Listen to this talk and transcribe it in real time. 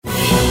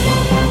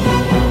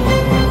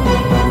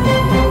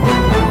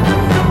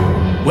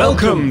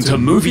Welcome to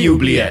Movie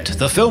Oubliette,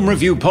 the film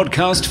review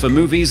podcast for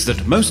movies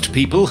that most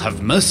people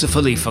have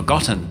mercifully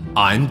forgotten.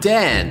 I'm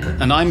Dan.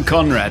 And I'm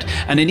Conrad,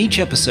 and in each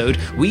episode,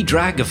 we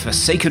drag a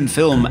forsaken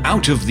film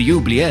out of the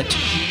oubliette,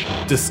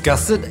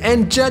 Discuss it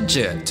and judge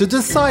it to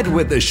decide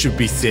whether it should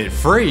be set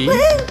free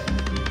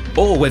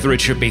or whether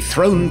it should be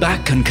thrown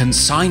back and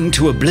consigned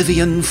to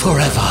oblivion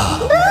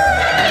forever.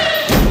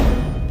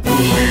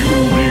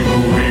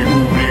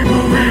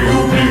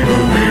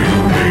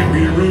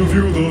 We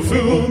review the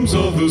films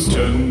others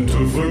tend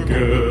to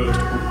forget.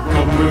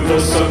 Come with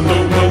us and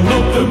open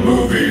up the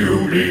Movie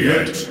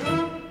Oubliette.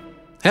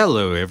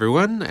 Hello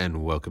everyone,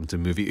 and welcome to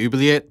Movie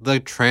Oubliette, the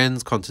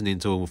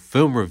transcontinental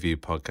film review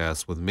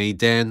podcast with me,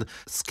 Dan,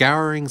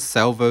 scouring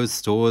Salvo's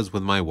stores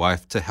with my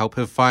wife to help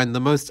her find the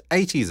most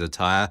 80s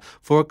attire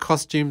for a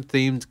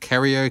costume-themed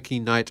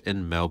karaoke night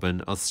in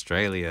Melbourne,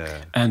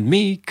 Australia. And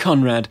me,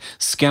 Conrad,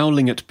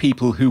 scowling at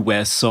people who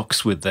wear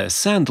socks with their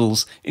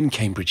sandals in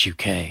Cambridge,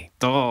 UK.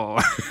 Oh,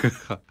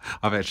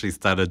 I've actually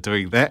started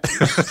doing that.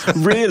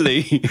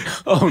 Really?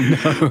 Oh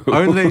no.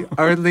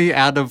 Only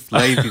out of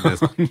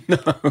laziness. Oh,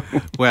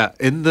 no. Well,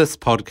 in this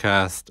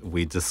podcast,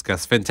 we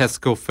discuss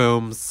fantastical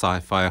films,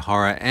 sci-fi,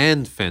 horror,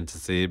 and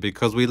fantasy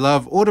because we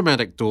love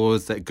automatic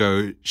doors that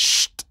go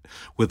shh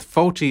with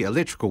faulty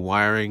electrical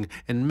wiring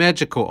and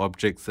magical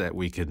objects that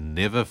we can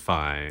never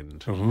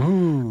find.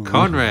 Ooh.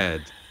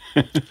 Conrad,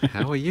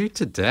 how are you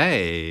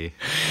today?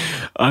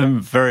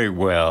 I'm very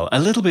well. A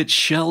little bit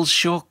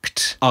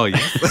shell-shocked. Oh,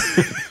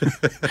 yes.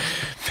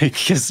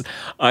 Because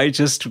I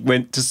just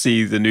went to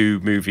see the new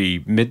movie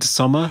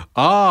Midsommar.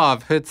 Oh,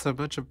 I've heard so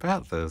much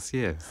about this,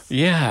 yes.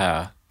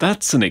 Yeah,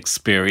 that's an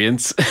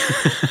experience.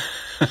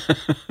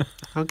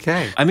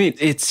 Okay. I mean,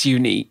 it's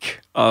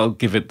unique. I'll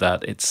give it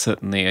that. It's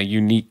certainly a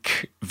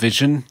unique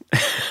vision.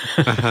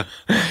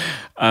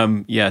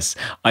 Yes,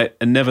 I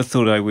never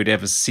thought I would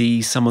ever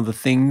see some of the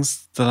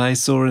things that I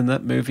saw in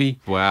that movie.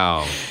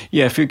 Wow.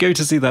 Yeah, if you go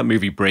to see that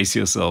movie, brace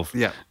yourself.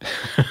 Yeah,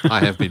 I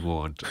have been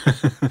warned.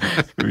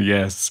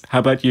 Yes. How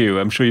about you?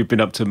 I'm sure you've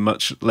been up to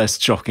much less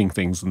shocking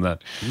things than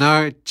that.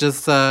 No,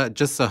 just a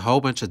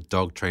whole bunch of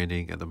dog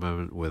training at the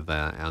moment with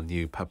our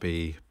new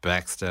puppy,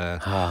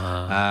 Baxter.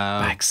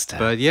 Baxter.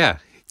 But yeah,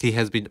 he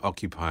has been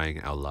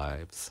occupying our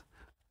lives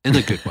in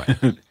a good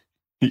way.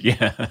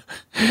 Yeah,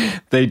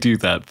 they do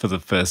that for the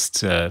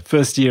first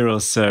year or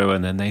so,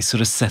 and then they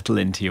sort of settle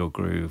into your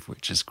groove,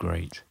 which is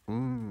great.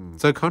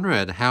 So,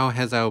 Conrad, how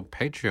has our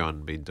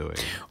Patreon been doing?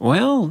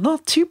 Well,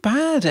 not too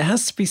bad. It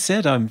has to be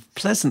said, I'm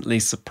pleasantly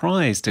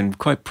surprised and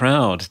quite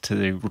proud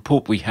to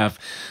report we have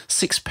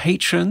 6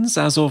 patrons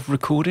as of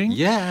recording.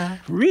 Yeah.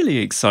 Really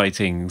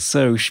exciting.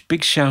 So,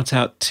 big shout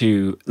out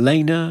to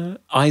Lena,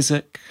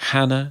 Isaac,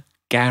 Hannah,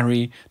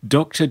 Gary,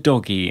 Dr.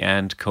 Doggy,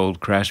 and Cold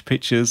Crash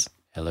Pictures.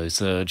 Hello,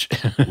 Serge.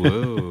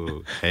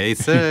 Whoa. Hey,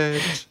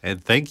 Serge. And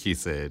thank you,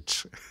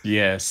 Serge.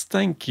 Yes,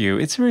 thank you.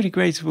 It's really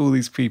great of all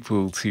these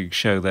people to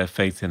show their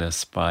faith in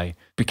us by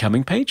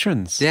becoming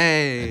patrons.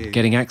 Yay. And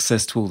getting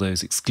access to all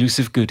those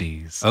exclusive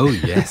goodies. Oh,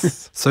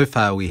 yes. So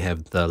far, we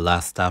have the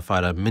Last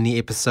Starfighter mini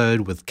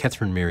episode with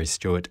Catherine Mary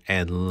Stewart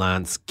and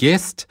Lance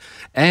Guest,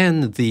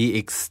 and the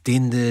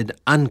extended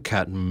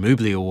uncut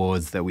Moobly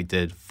Awards that we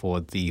did for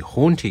the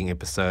Haunting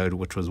episode,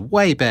 which was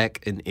way back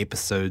in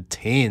episode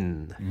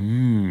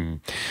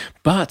 10.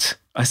 But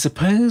I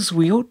suppose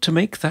we ought to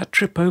make that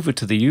trip over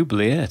to the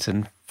Oubliette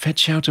and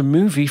fetch out a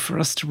movie for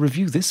us to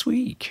review this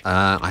week.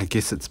 I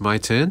guess it's my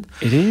turn.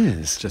 It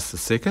is. Just a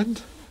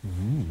second.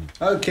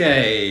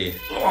 Okay.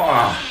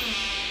 Oh,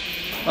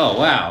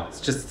 wow.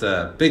 It's just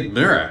a big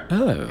mirror.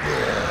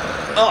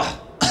 Oh,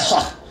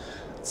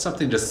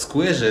 Something just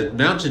squished and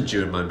mounted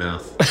you in my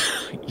mouth.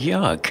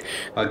 yuck.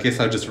 I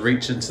guess I'll just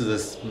reach into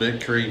this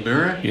mercury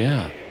mirror.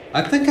 Yeah.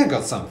 I think I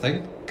got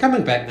something.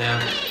 Coming back now.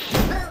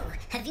 Hello,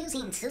 have you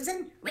seen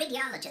Susan?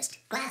 Radiologist,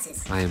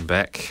 glasses. I am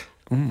back.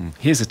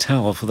 Here's a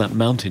towel for that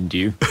Mountain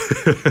Dew.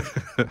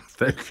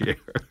 Thank you.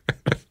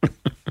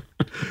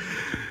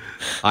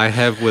 I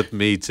have with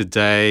me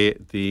today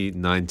the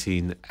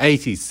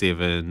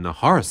 1987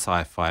 horror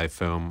sci-fi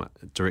film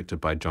directed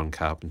by John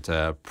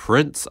Carpenter,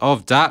 Prince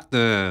of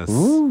Darkness.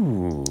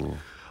 Ooh.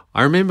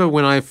 I remember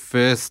when I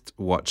first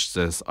watched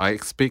this, I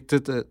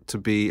expected it to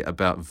be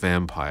about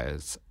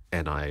vampires,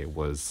 and I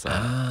was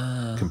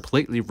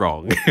completely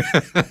wrong.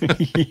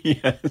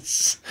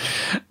 Yes.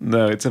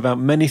 No, it's about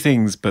many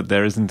things, but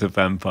there isn't a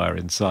vampire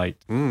in sight.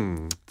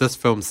 This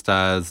film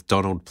stars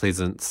Donald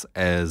Pleasance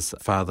as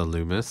Father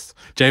Loomis,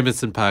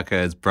 Jameson Parker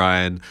as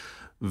Brian,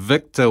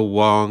 Victor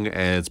Wong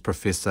as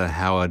Professor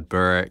Howard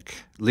Burke,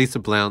 Lisa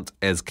Blount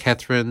as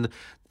Catherine,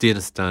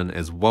 Dennis Dunn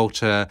as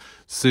Walter,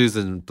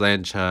 Susan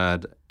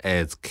Blanchard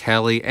as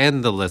Kelly,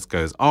 and the list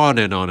goes on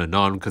and on and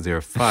on because there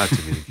are far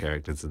too many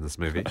characters in this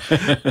movie.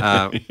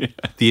 The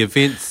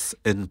events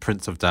in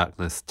Prince of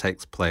Darkness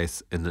takes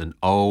place in an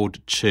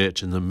old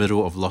church in the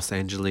middle of Los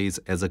Angeles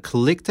as a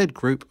collected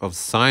group of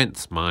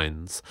science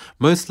minds,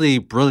 mostly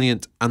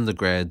brilliant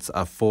undergrads,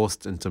 are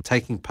forced into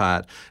taking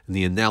part in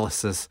the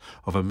analysis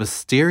of a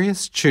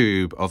mysterious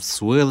tube of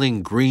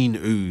swirling green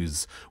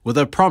ooze with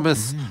a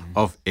promise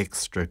of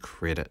extra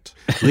credit.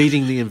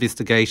 Leading the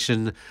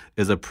investigation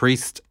is a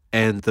priest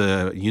and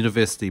the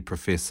university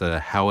professor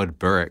Howard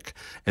Burrick,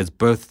 as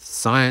both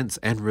science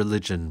and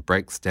religion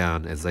breaks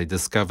down as they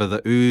discover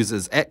the ooze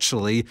is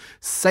actually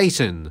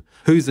Satan,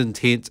 whose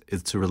intent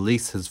is to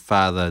release his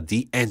father,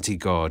 the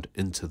anti-god,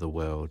 into the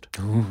world.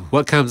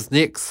 What comes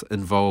next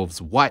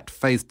involves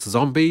white-faced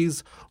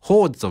zombies,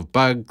 hordes of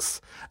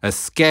bugs, a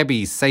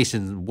scabby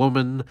Satan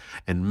woman,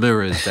 and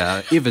mirrors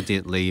that are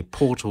evidently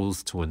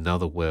portals to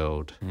another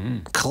world.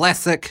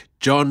 Classic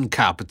John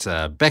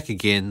Carpenter, back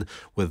again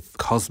with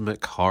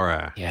cosmic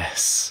horror.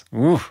 Yes.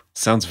 Ooh,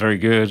 sounds very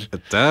good.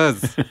 It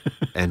does.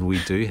 And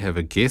we do have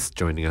a guest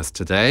joining us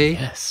today.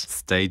 Yes.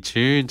 Stay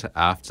tuned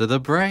after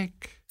the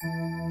break.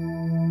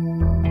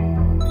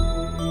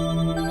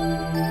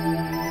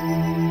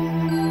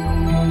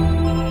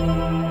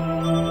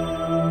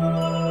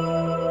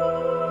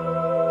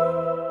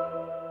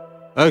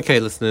 Okay,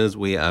 listeners,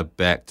 we are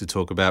back to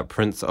talk about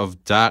Prince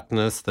of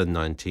Darkness, the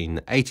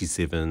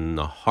 1987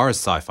 horror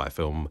sci-fi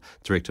film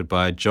directed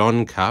by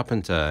John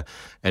Carpenter.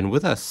 And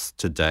with us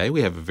today,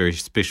 we have a very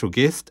special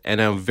guest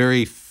and our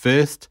very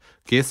first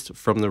guest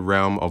from the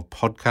realm of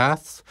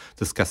podcasts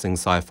discussing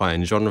sci-fi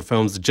and genre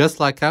films just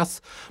like us,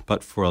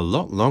 but for a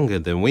lot longer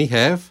than we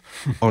have,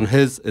 on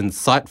his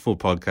insightful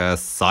podcast,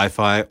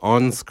 Sci-Fi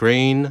On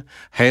Screen.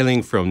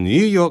 Hailing from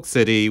New York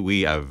City,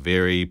 we are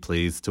very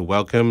pleased to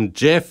welcome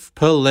Jeff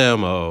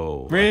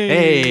Palermo.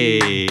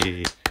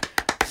 Hey!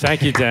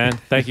 Thank you, Dan.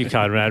 Thank you,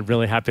 Conrad.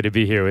 Really happy to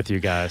be here with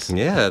you guys.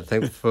 Yeah,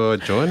 thanks for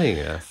joining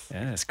us.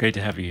 Yeah, it's great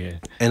to have you here.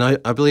 And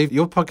I believe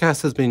your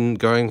podcast has been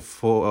going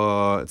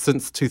for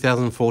since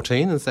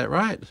 2014, is that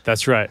right?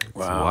 That's right.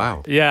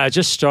 Wow. Yeah, I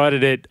just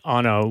started it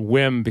on a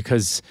whim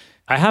because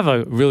I have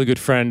a really good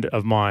friend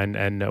of mine,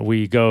 and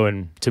we go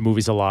to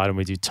movies a lot, and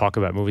we do talk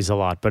about movies a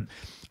lot. But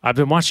I've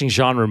been watching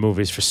genre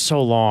movies for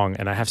so long,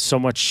 and I have so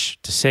much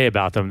to say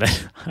about them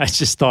that I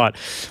just thought,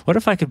 what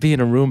if I could be in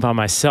a room by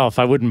myself?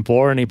 I wouldn't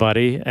bore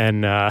anybody,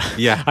 and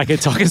I could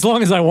talk as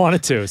long as I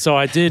wanted to. So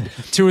I did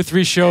 2 or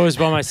 3 shows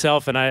by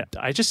myself, and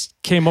I just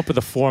came up with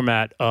a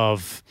format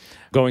of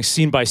going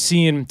scene by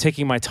scene,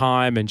 taking my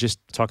time and just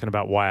talking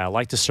about why I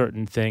liked a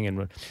certain thing.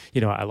 And,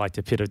 I liked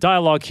a bit of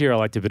dialogue here. I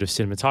liked a bit of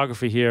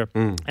cinematography here.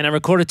 And I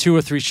recorded 2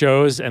 or 3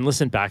 shows and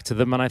listened back to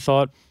them. And I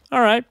thought, all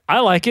right,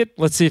 I like it.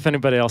 Let's see if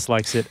anybody else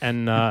likes it.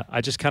 And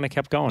I just kind of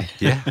kept going.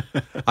 Yeah.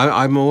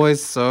 I'm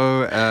always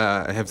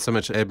I have so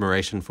much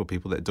admiration for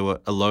people that do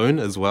it alone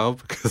as well,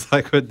 because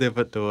I could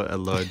never do it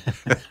alone.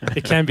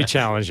 It can be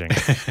challenging.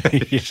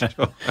 Sure.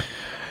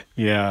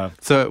 Yeah.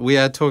 So we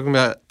are talking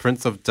about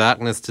Prince of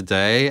Darkness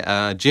today.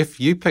 Jeff,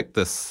 you picked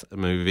this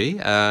movie.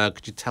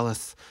 Could you tell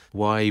us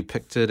why you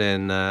picked it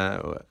and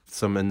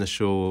some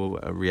initial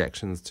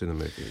reactions to the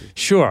movie?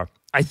 Sure.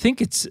 I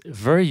think it's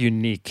very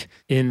unique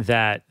in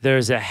that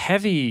there's a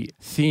heavy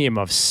theme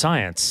of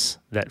science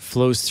that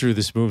flows through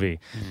this movie.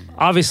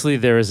 Obviously,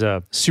 there is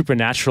a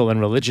supernatural and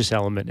religious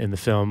element in the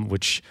film,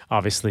 which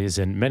obviously is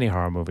in many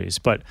horror movies.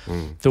 But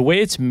the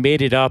way it's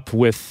mated up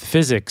with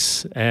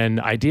physics and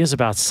ideas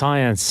about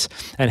science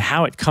and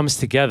how it comes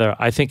together,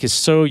 I think is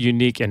so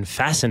unique and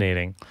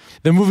fascinating.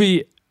 The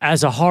movie,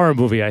 as a horror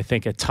movie, I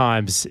think at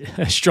times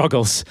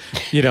struggles,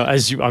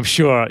 I'm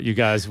sure you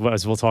guys,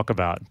 as we'll talk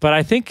about. But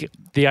I think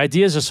the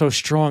ideas are so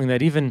strong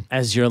that even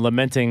as you're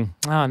lamenting,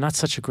 not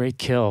such a great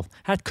kill,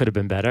 that could have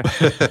been better.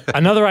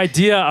 Another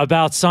idea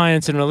about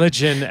science and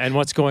religion and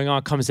what's going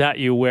on comes at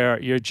you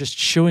where you're just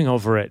chewing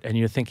over it and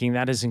you're thinking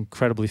that is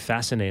incredibly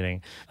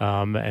fascinating.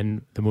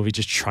 And the movie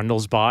just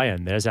trundles by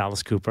and there's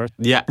Alice Cooper.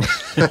 Yeah.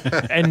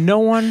 And no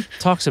one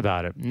talks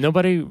about it.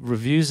 Nobody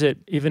reviews it,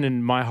 even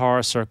in my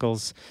horror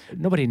circles.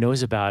 Nobody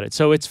knows about it.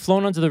 So it's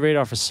flown under the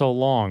radar for so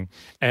long.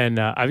 And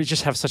I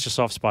just have such a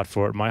soft spot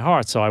for it in my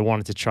heart. So I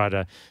wanted to try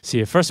to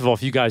see if, first of all,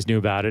 if you guys knew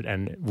about it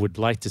and would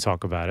like to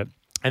talk about it.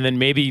 And then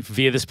maybe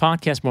via this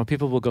podcast, more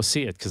people will go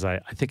see it because I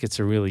think it's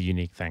a really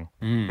unique thing.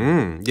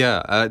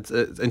 Yeah, it's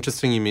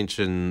interesting you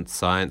mentioned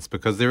science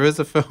because there is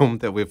a film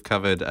that we've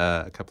covered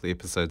a couple of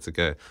episodes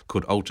ago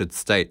called Altered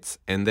States,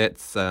 and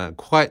that's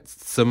quite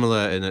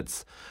similar in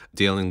its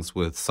dealings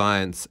with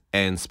science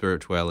and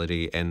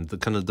spirituality and the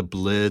kind of the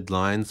blurred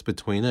lines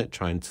between it,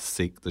 trying to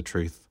seek the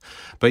truth.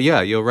 But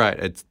yeah, you're right.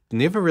 It's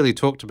never really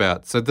talked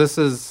about. So this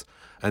is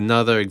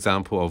another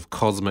example of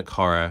cosmic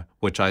horror,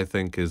 which I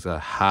think is a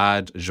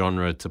hard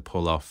genre to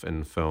pull off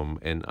in film.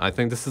 And I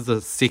think this is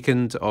the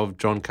second of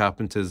John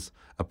Carpenter's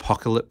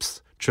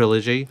Apocalypse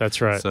trilogy.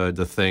 That's right. So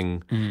The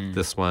Thing,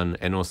 this one,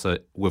 and also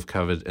we've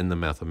covered In the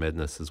Mouth of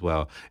Madness as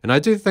well. And I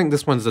do think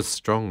this one's a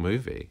strong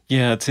movie.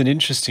 Yeah, it's an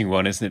interesting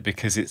one, isn't it?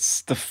 Because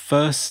it's the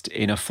first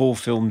in a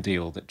 4-film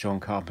deal that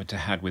John Carpenter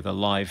had with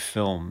Alive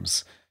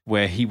Films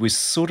where he was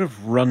sort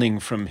of running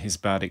from his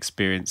bad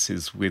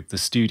experiences with the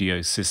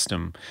studio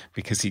system,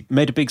 because he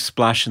made a big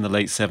splash in the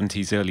late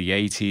 70s, early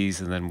 80s,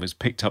 and then was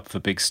picked up for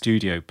big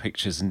studio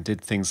pictures and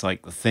did things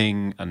like The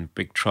Thing and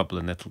Big Trouble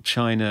in Little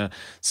China,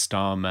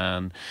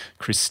 Starman,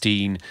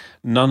 Christine.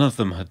 None of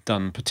them had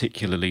done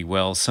particularly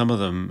well. Some of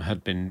them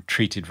had been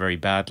treated very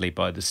badly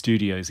by the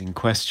studios in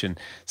question.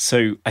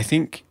 So I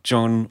think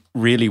John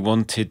really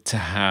wanted to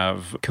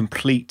have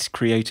complete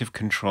creative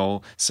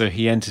control. So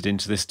he entered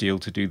into this deal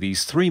to do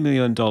these $3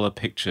 million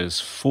pictures,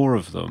 4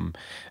 of them.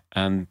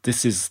 And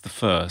this is the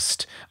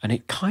first. And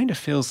it kind of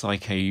feels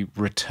like a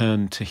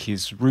return to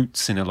his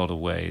roots in a lot of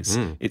ways.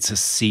 It's a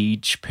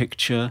siege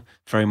picture,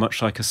 very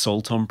much like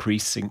Assault on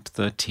Precinct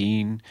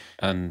 13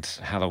 and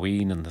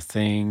Halloween and The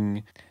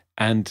Thing.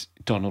 And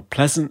Donald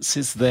Pleasance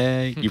is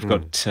there. You've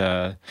got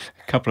a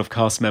couple of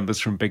cast members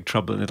from Big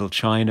Trouble in Little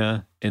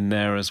China in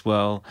there as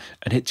well.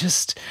 And it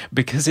just,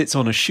 because it's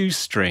on a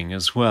shoestring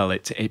as well,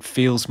 it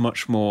feels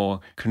much more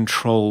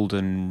controlled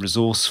and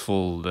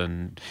resourceful,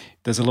 and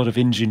there's a lot of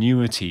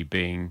ingenuity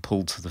being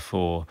pulled to the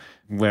fore.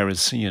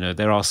 Whereas,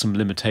 there are some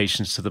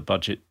limitations to the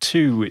budget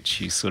too,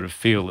 which you sort of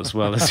feel as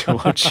well as you're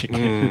watching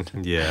it.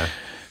 Yeah.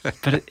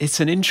 But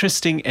it's an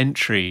interesting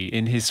entry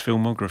in his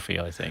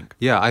filmography, I think.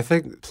 Yeah, I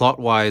think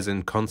plot-wise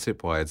and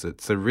concept-wise,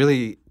 it's a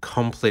really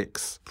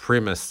complex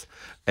premise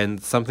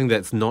and something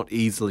that's not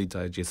easily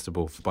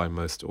digestible by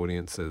most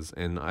audiences.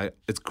 And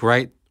it's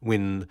great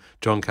when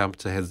John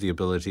Carpenter has the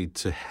ability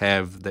to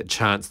have that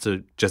chance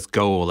to just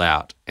go all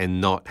out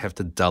and not have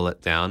to dull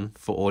it down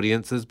for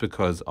audiences,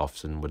 because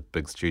often with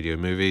big studio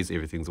movies,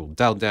 everything's all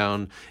dulled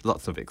down,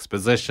 lots of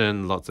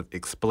exposition, lots of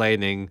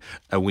explaining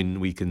when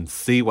we can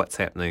see what's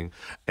happening.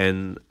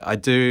 And I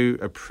do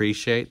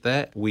appreciate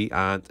that. We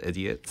aren't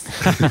idiots.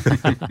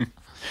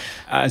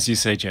 As you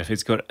say, Jeff,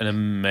 it's got an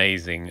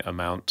amazing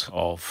amount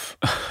of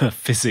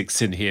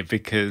physics in here,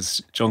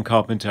 because John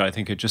Carpenter, I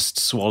think, had just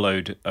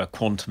swallowed a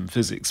quantum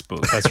physics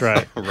book. That's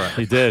right.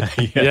 He did.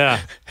 Yeah.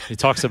 He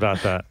talks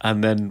about that.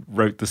 And then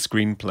wrote the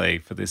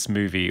screenplay for this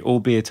movie,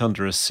 albeit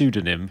under a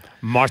pseudonym.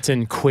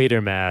 Martin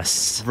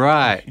Quatermass.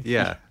 Right,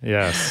 yeah.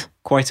 Yes.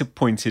 Quite a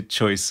pointed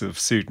choice of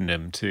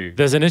pseudonym, too.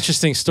 There's an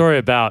interesting story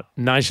about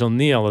Nigel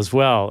Neal as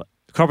well.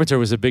 Carpenter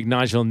was a big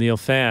Nigel Neal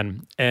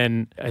fan,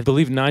 and I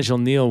believe Nigel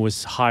Neal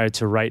was hired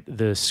to write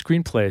the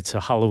screenplay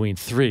to Halloween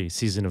 3,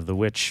 Season of the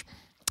Witch.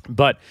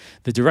 But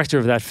the director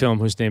of that film,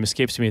 whose name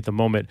escapes me at the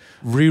moment,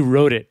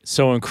 rewrote it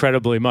so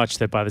incredibly much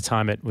that by the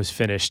time it was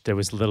finished, there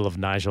was little of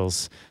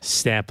Nigel's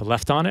stamp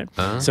left on it.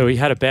 So he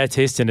had a bad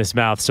taste in his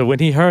mouth. So when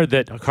he heard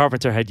that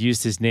Carpenter had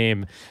used his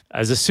name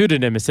as a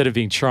pseudonym instead of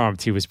being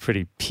charmed, he was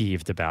pretty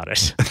peeved about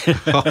it.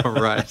 All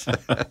right.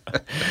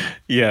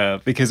 Yeah,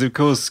 because of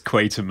course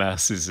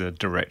Quatermass is a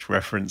direct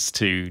reference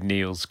to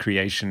Neil's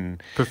creation.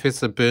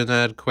 Professor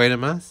Bernard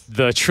Quatermass?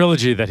 The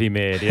trilogy that he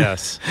made,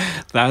 yes.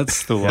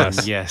 That's the one,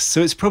 yes.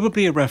 So it's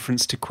probably a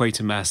reference to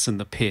Quatermass and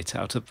the Pit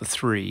out of the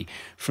 3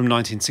 from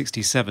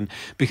 1967,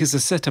 because the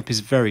setup is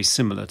very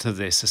similar to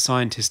this. A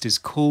scientist is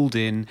called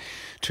in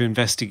to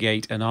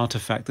investigate an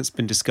artifact that's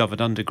been discovered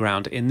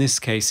underground. In this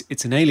case,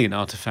 it's an alien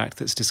artifact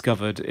that's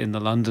discovered in the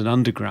London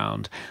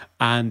Underground,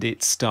 and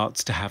it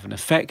starts to have an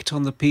effect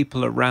on the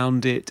people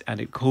around it, and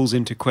it calls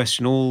into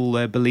question all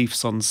their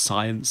beliefs on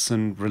science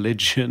and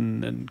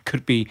religion, and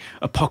could be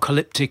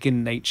apocalyptic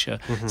in nature.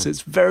 So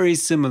it's very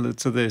similar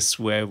to this,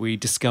 where we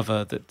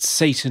discover that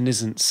Satan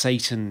isn't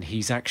Satan.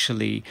 He's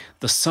actually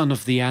the son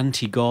of the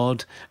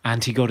anti-God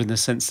in the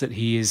sense that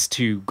he is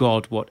to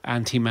God what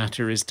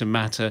antimatter is to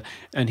matter,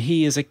 and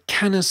he is a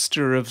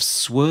canister of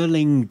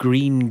swirling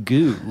green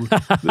goo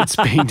that's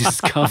being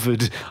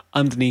discovered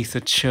underneath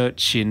a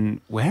church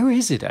in... Where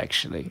is it,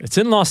 actually? It's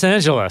in Los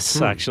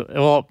Angeles, actually.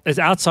 Well, it's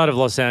outside of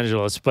Los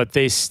Angeles, but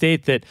they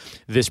state that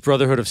this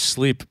Brotherhood of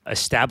Sleep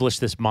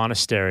established this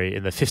monastery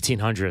in the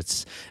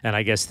 1500s, and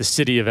I guess the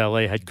city of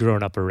LA had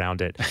grown up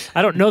around it.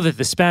 I don't know that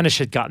the Spanish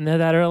had gotten there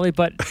that early,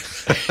 but,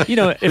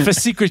 if a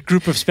secret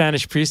group of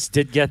Spanish priests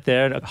did get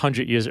there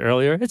 100 years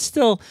earlier, it's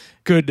still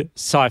good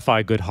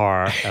sci-fi, good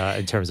horror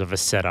in terms of a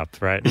setup,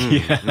 right?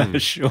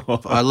 Sure.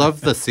 I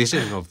love the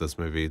setting of this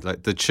movie.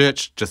 Like, the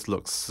church just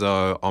looks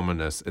so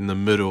ominous in the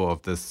middle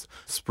of this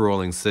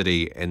sprawling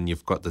city, and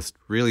you've got this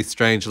really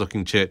strange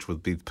looking church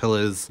with these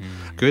pillars.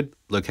 Good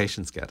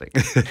location scouting.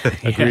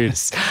 Agreed.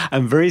 Yes.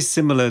 And very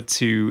similar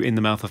to In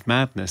the Mouth of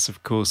Madness,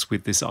 of course,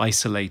 with this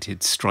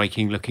isolated,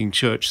 striking looking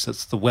church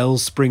that's the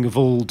wellspring of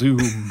all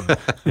doom.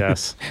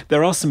 Yes.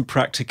 There are some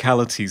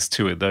practicalities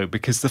to it, though,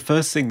 because the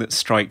first thing that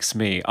strikes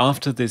me,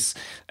 after this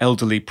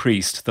elderly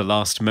priest, the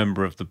last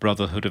member of the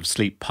Brotherhood of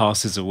Sleep,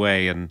 passes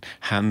away and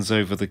hands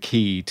over the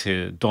key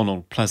to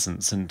Donald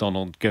Pleasance, and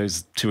Donald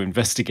goes to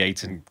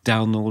investigate and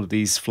down all of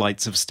these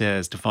flights of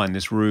stairs to find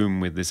this room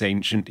with this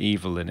ancient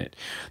evil in it.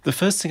 The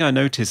first thing I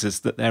notice is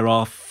that there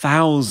are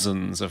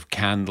thousands of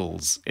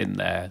candles in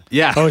there.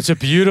 Yeah. Oh, it's a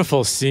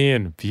beautiful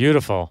scene.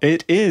 Beautiful.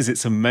 It is.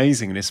 It's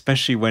amazing, and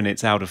especially when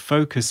it's out of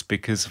focus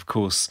because, of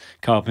course,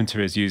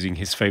 Carpenter is using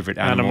his favorite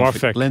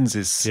anamorphic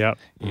lenses. Yep.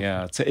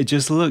 Yeah, so it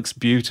just looks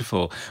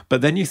beautiful.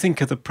 But then you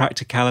think of the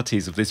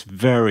practicalities of this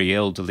very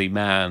elderly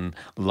man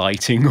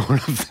lighting all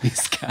of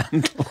these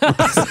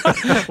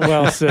candles.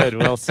 Well said.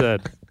 Well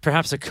said.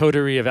 Perhaps a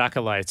coterie of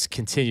acolytes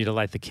continue to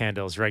light the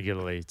candles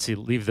regularly to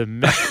leave the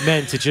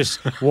men to just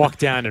walk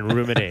down and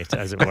ruminate,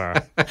 as it were.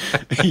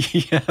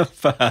 Yeah,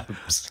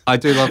 perhaps. I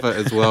do love it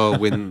as well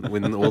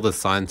when all the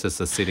scientists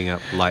are setting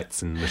up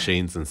lights and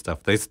machines and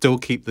stuff. They still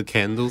keep the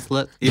candles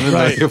lit, even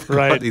though you've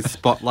got these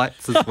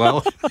spotlights as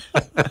well.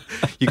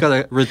 You got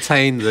to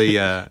retain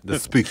the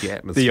spooky The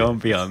atmosphere.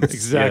 ambiance.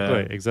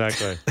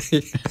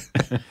 Exactly.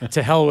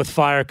 To hell with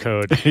fire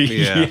code.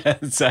 Yeah. Yeah,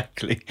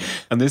 exactly.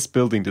 And this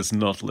building does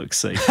not look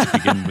safe to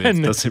begin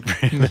with, does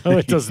it really? No,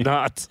 it does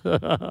not.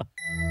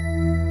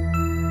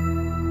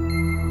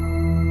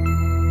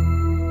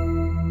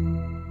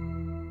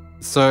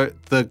 So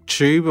the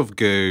tube of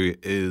goo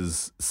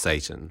is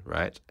Satan,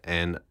 right?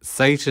 And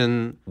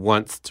Satan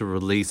wants to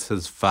release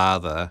his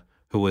father,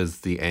 who is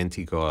the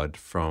anti-god,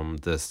 from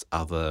this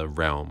other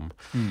realm.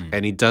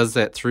 And he does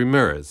that through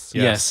mirrors.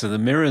 Yes, so the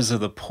mirrors are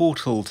the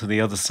portal to the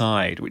other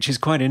side, which is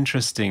quite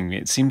interesting.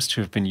 It seems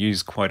to have been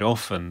used quite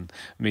often.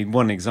 I mean,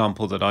 one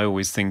example that I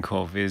always think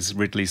of is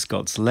Ridley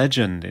Scott's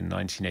Legend in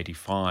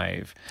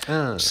 1985.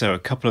 So a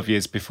couple of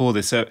years before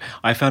this. So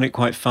I found it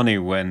quite funny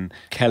when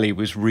Kelly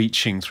was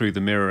reaching through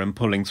the mirror and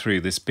pulling through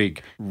this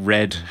big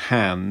red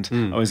hand.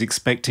 I was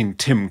expecting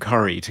Tim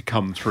Curry to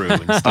come through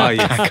and start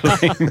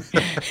tackling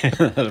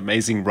that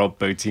amazing Rob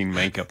Bottin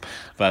makeup.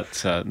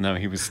 But no,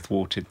 he was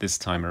thwarted this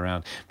time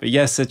around. But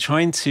yes, they're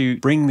trying to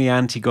bring the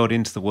anti-god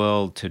into the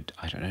world to,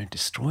 I don't know,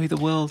 destroy the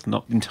world?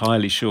 Not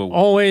entirely sure.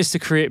 Always to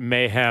create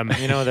mayhem.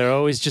 You know, they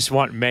always just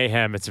want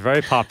mayhem. It's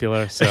very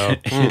popular. So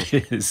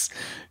It is.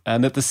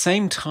 And at the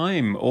same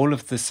time, all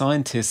of the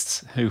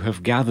scientists who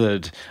have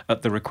gathered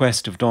at the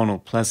request of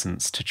Donald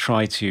Pleasance to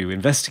try to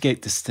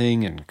investigate this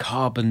thing and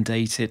carbon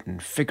date it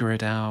and figure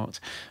it out,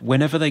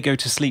 whenever they go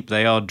to sleep,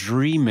 they are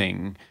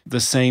dreaming the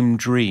same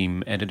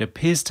dream, and it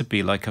appears to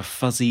be like a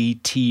fuzzy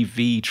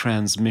TV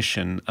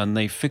transmission, and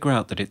they figure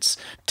out that it's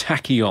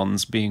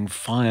tachyons being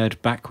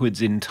fired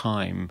backwards in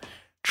time,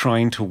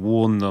 trying to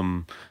warn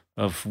them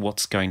of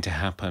what's going to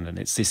happen. And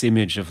it's this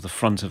image of the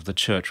front of the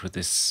church with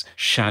this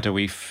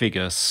shadowy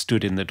figure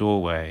stood in the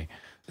doorway.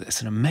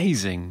 It's an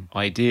amazing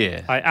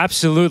idea. I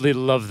absolutely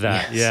love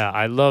that. Yes. Yeah,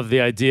 I love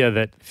the idea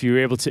that if you were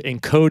able to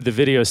encode the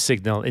video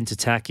signal into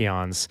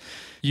tachyons,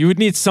 you would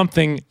need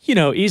something, you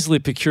know, easily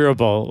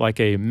procurable, like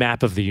a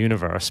map of the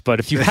universe.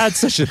 But if you had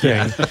such a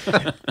thing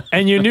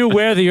and you knew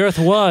where the Earth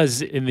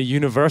was in the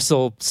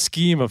universal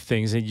scheme of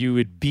things, and you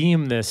would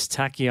beam this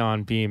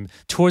tachyon beam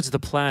towards the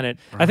planet,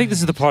 I think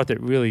this is the part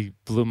that really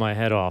blew my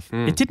head off.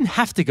 It didn't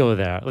have to go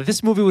there. Like,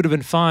 this movie would have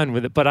been fine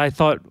with it, but I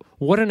thought,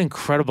 what an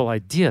incredible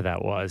idea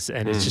that was.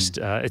 And it's just,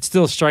 it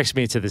still strikes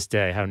me to this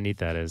day how neat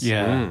that is.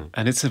 Yeah.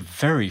 And it's a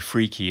very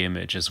freaky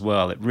image as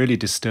well. It really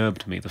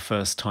disturbed me the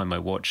first time I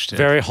watched it.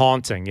 Very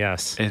haunting,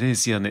 yes. It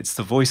is, yeah, and it's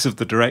the voice of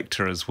the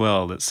director as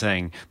well that's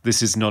saying,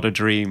 this is not a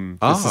dream,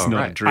 this is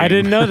not a dream. I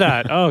didn't know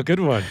that. Oh,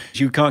 good one.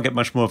 You can't get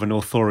much more of an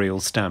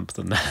authorial stamp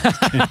than that,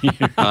 can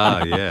you?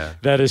 Yeah.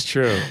 That is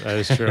true. That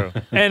is true.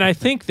 And I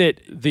think that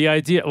the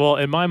idea, well,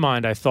 in my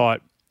mind, I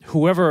thought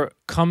whoever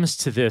comes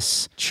to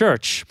this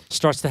church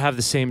starts to have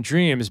the same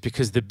dreams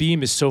because the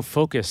beam is so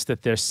focused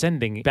that they're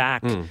sending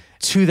back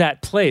to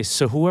that place.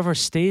 So whoever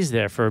stays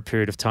there for a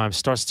period of time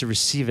starts to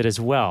receive it as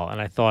well. And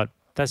I thought,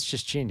 that's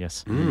just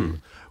genius.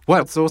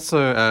 Well, it's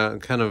also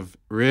kind of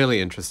really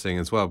interesting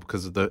as well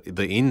because of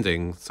the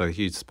ending, so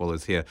huge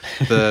spoilers here,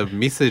 the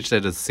message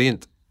that is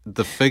sent,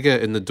 the figure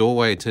in the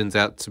doorway turns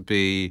out to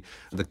be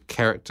the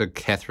character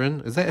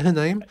Catherine. Is that her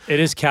name? It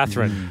is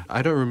Catherine.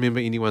 I don't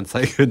remember anyone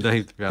saying her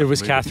name throughout It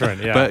was the movie.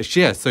 Catherine, yeah. But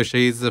yeah, so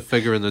she's the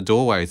figure in the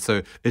doorway.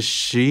 So is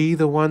she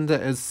the one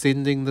that is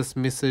sending this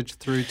message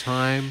through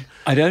time?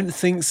 I don't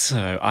think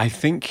so. I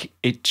think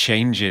it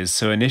changes.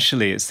 So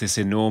initially it's this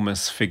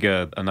enormous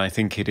figure, and I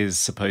think it is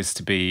supposed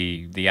to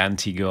be the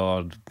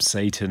anti-god,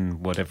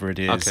 Satan, whatever it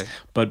is. Okay.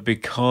 But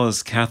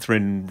because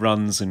Catherine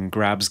runs and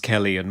grabs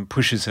Kelly and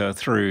pushes her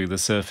through the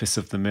surface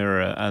of the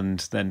mirror, and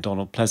then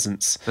Donald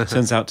Pleasance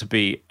turns out to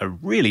be a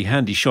really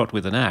handy shot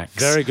with an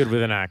axe. Very good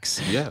with an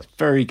axe. Yeah.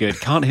 Very good.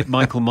 Can't hit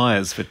Michael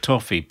Myers for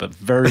toffee, but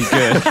very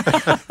good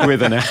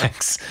with an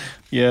axe.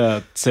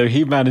 Yeah, so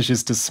he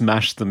manages to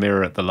smash the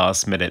mirror at the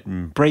last minute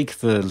and break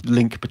the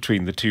link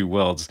between the two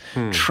worlds,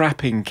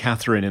 trapping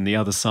Catherine in the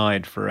other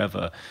side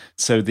forever.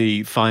 So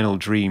the final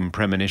dream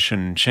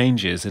premonition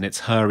changes and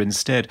it's her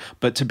instead.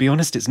 But to be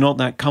honest, it's not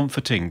that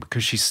comforting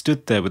because she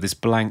stood there with this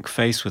blank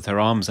face with her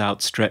arms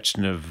outstretched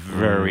in a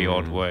very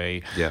odd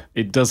way. Yeah.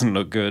 It doesn't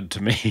look good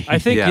to me. I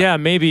think, Yeah.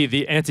 maybe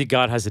the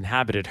anti-god has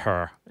inhabited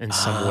her in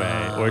some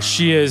way, or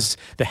she is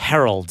the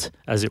herald,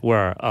 as it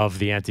were, of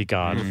the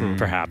anti-god,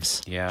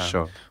 perhaps. Yeah.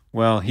 Sure.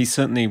 Well, he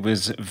certainly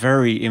was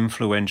very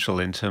influential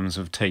in terms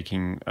of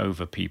taking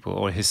over people,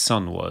 or his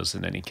son was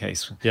in any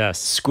case. Yes.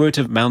 Squirt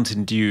of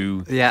Mountain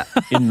Dew Yeah.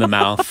 in the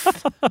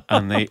mouth,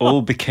 and they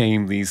all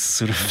became these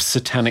sort of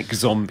satanic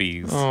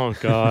zombies. Oh,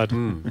 God.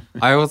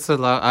 I also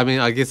love, I mean,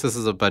 I guess this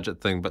is a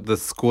budget thing, but the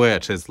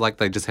squirt is like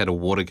they just had a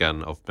water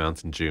gun of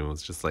Mountain Dew.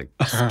 It's just like,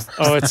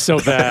 Oh, it's so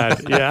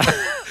bad. Yeah.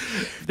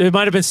 There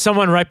might have been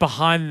someone right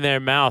behind their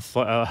mouth,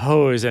 a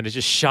hose, and it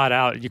just shot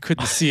out. You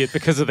couldn't see it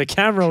because of the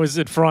camera was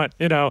in front,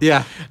 you know.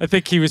 Yeah. I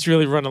think he was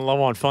really running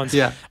low on funds.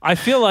 Yeah. I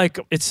feel like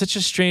it's such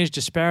a strange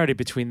disparity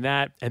between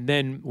that and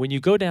then when you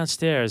go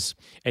downstairs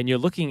and you're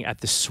looking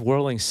at the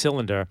swirling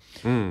cylinder,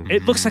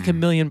 it looks like $1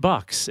 million.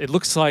 It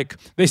looks like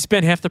they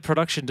spent half the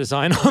production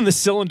design on the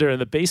cylinder in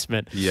the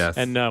basement. Yes.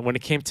 And when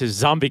it came to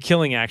zombie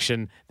killing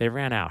action, they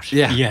ran out.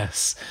 yeah.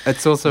 Yes.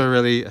 It's also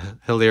really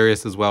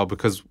hilarious as well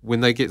because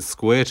when they get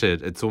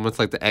squirted, it's almost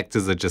like the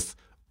actors are just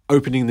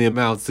opening their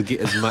mouths to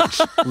get as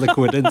much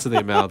liquid into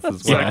their mouths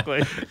as well.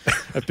 Exactly.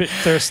 A bit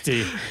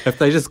thirsty. If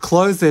they just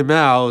close their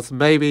mouths,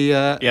 maybe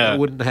it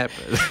wouldn't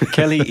happen.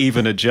 Kelly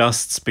even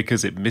adjusts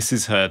because it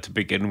misses her to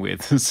begin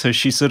with. So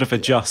she sort of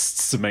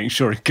adjusts to make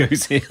sure it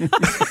goes in.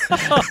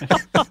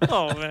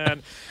 Oh,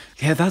 man.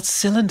 Yeah, that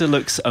cylinder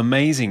looks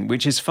amazing,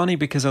 which is funny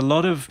because a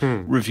lot of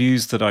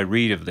reviews that I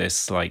read of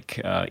this, like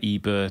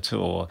Ebert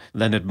or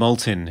Leonard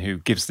Maltin, who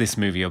gives this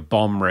movie a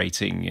bomb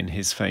rating in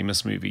his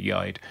famous movie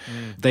guide,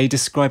 they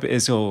describe it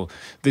as, oh,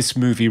 this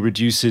movie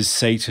reduces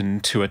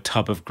Satan to a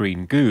tub of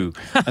green goo.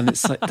 And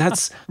it's like,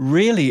 that's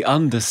really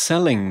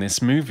underselling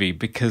this movie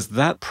because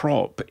that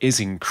prop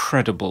is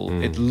incredible.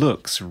 It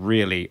looks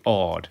really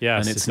odd.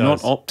 Yes, and it's it not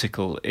does.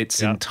 optical.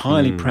 It's Yeah.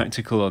 entirely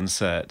practical on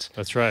set.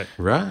 That's right.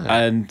 Right.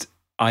 And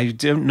I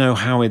don't know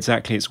how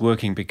exactly it's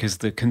working because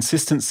the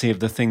consistency of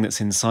the thing that's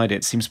inside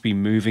it seems to be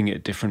moving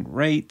at different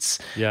rates.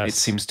 Yes. It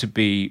seems to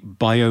be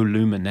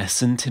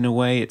bioluminescent in a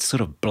way. It's sort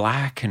of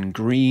black and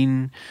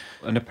green.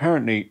 And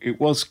apparently it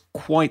was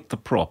quite the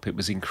prop. It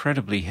was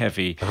incredibly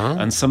heavy.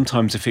 And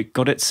sometimes if it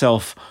got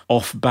itself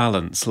off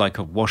balance, like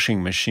a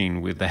washing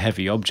machine with a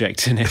heavy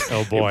object in it,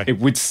 Oh, boy. it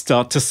would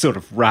start to sort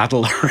of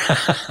rattle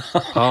around.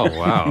 Oh,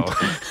 wow.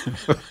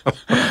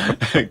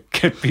 It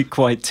could be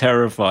quite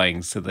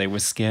terrifying. So they were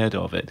scared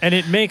of it. And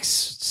it makes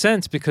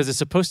sense because it's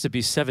supposed to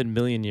be 7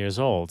 million years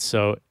old.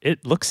 So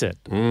it looks it.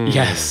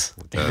 Yes,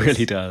 it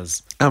really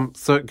does.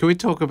 So can we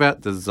talk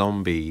about the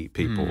zombie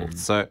people?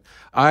 So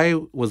I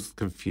was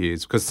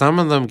confused because some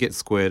of them get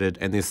squirted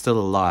and they're still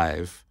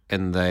alive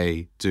and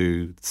they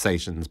do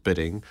Satan's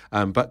bidding.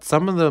 But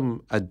some of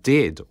them are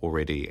dead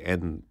already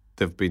and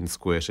they've been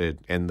squirted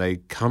and they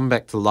come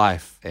back to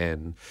life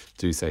and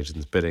do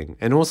Satan's bidding.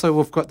 And also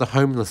we've got the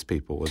homeless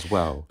people as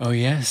well. Oh,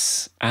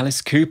 yes.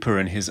 Alice Cooper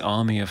and his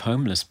army of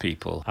homeless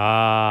people.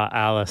 Ah,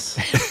 Alice.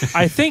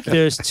 I think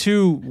there's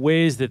two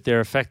ways that they're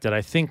affected.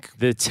 I think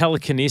the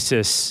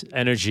telekinesis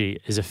energy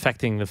is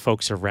affecting the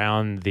folks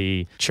around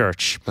the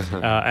church.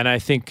 And I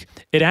think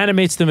it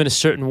animates them in a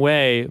certain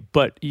way.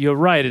 But you're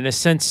right. In a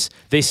sense,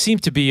 they seem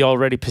to be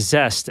already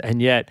possessed.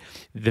 And yet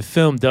the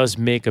film does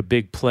make a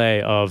big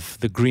play of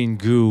the green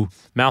goo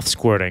mouth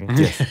squirting.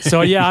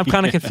 So, yeah, I'm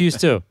kind of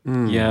confused too.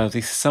 Yeah,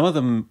 some of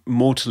them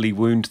mortally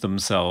wound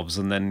themselves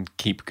and then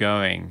keep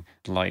going.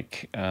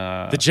 Like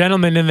The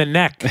gentleman in the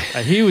neck.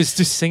 He was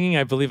just singing,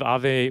 I believe,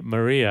 Ave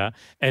Maria,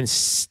 and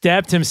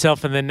stabbed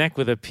himself in the neck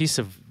with a piece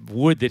of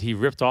wood that he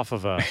ripped off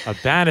of a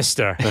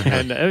banister.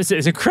 And it's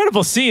an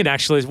incredible scene,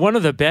 actually. It's one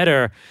of the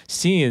better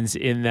scenes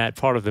in that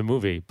part of the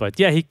movie. But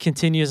yeah, he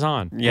continues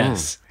on.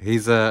 yes.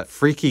 He's a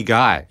freaky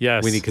guy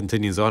Yes. when he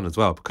continues on as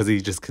well because he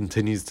just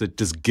continues to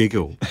just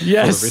giggle.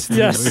 Yes,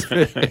 yes.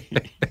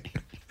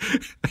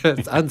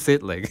 It's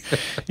unsettling.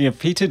 Yeah,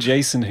 Peter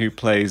Jason, who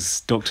plays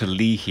Dr.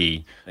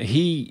 Leahy,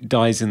 he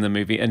dies in the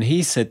movie, and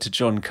he said to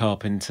John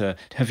Carpenter,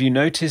 have you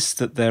noticed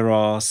that there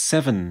are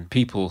 7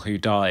 people who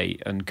die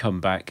and come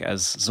back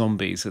as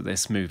zombies at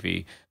this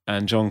movie?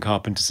 And John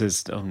Carpenter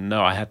says, oh,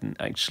 no, I hadn't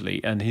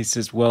actually. And he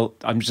says, well,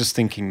 I'm just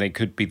thinking they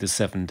could be the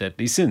 7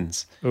 deadly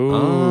sins.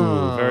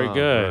 Ooh, very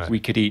good. We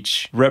could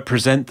each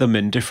represent them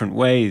in different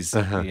ways.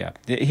 Yeah,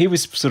 he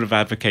was sort of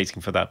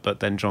advocating for that, but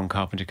then John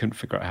Carpenter couldn't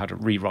figure out how to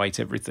rewrite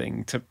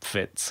everything to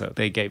fit, so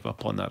they gave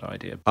up on that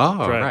idea.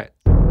 Oh, Right. right.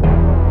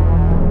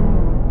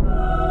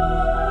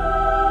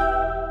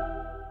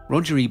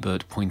 Roger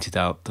Ebert pointed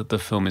out that the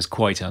film is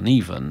quite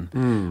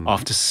uneven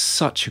after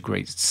such a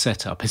great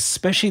setup,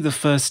 especially the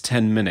first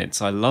 10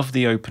 minutes. I love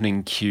the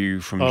opening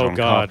cue from Oh, John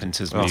God.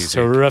 Carpenter's music.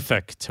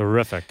 Terrific,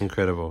 terrific.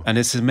 Incredible. And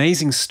it's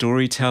amazing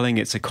storytelling.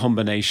 It's a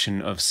combination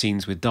of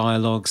scenes with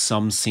dialogue,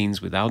 some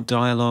scenes without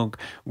dialogue,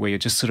 where you're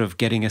just sort of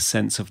getting a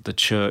sense of the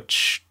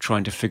church,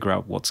 trying to figure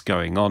out what's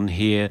going on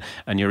here.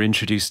 And you're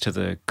introduced to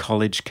the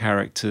college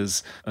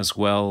characters as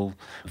well.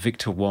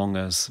 Victor Wong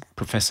as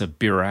Professor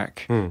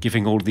Burak,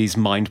 giving all these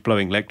mind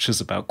mind-blowing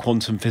lectures about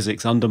quantum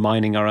physics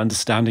undermining our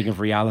understanding of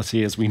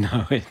reality as we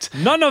know it.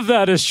 None of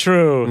that is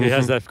true. He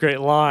has that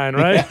great line,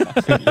 right?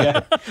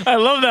 Yeah. I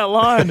love that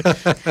line.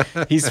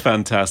 He's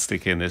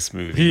fantastic in this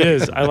movie. He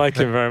is. I like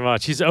him very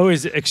much. He's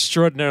always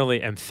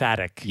extraordinarily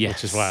emphatic, Yes.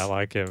 which is why I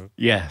like him.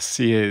 Yes,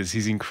 he is.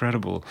 He's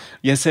incredible.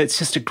 Yes, it's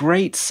just a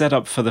great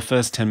setup for the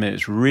first 10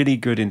 minutes. Really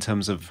good in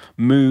terms of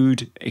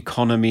mood,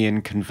 economy,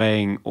 and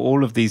conveying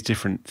all of these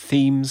different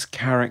themes,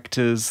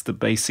 characters, the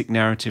basic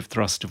narrative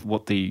thrust of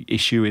what the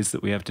issue is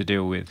that we have to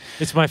deal with.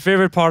 It's my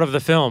favorite part of the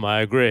film,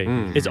 I agree.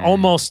 It's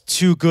almost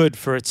too good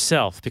for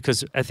itself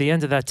because at the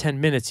end of that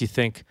 10 minutes, you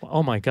think,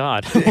 oh my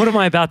God, what am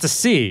I about to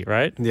see,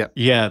 right? Yeah.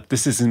 Yeah,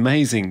 this is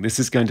amazing. This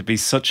is going to be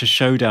such a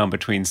showdown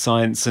between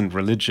science and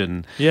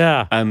religion.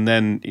 Yeah. And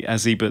then,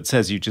 as Ebert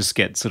says, you just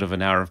get sort of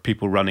an hour of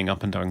people running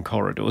up and down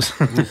corridors.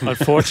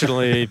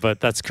 Unfortunately, but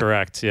that's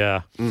correct.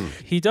 Yeah.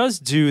 He does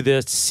do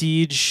the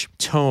siege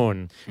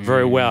tone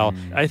very well.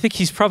 I think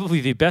he's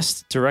probably the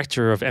best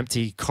director of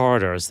empty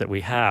corridors that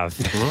we have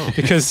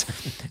because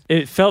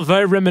it felt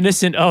very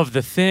reminiscent of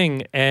The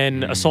Thing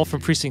and Assault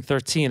from Precinct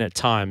 13 at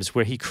times,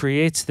 where he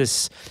creates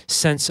this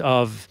sense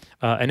of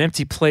an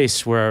empty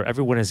place where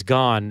everyone is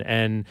gone,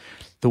 and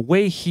the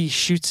way he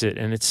shoots it,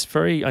 and it's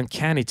very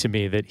uncanny to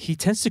me that he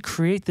tends to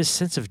create this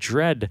sense of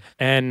dread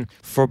and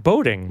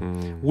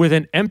foreboding with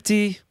an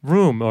empty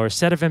room or a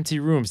set of empty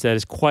rooms that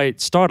is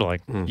quite startling.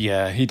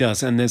 Yeah, he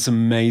does. And there's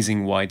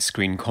amazing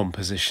widescreen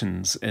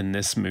compositions in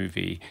this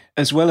movie,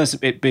 as well as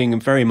it being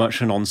very much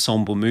an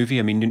ensemble movie.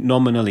 I mean,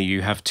 nominally,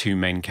 you have two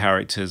main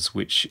characters,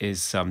 which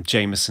is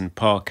Jameson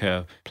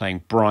Parker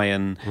playing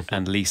Brian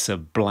and Lisa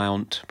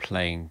Blount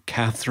playing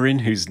Catherine,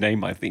 whose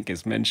name I think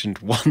is mentioned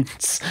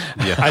once.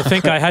 I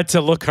think I had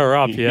to look her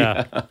up,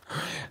 yeah.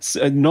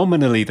 So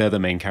nominally, they're the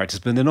main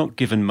characters, but they're not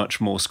given much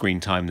more screen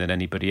time than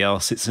anybody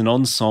else. It's an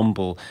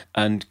ensemble,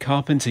 and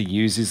Carpenter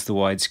uses the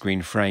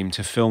widescreen frame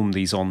to film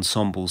these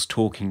ensembles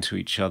talking to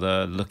each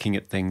other, looking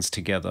at things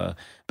together.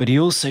 But he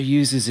also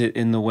uses it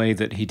in the way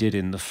that he did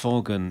in The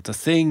Fog and The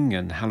Thing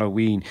and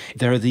Halloween.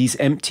 There are these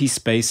empty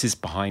spaces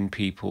behind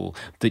people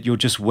that you're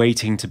just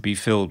waiting to be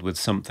filled with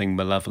something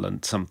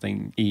malevolent,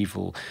 something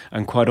evil.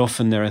 And quite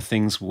often there are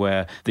things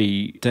where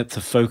the depth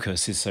of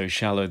focus is so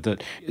shallow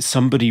that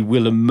somebody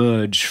will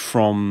emerge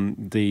from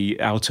the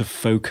out of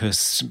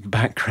focus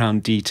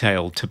background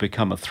detail to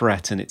become a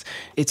threat. And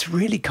it's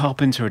really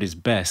Carpenter at his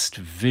best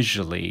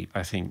visually,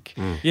 I think.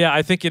 Yeah,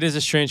 I think it is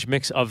a strange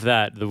mix of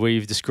that, the way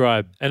you've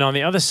described. And on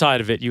the other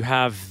side of it, you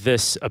have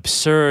this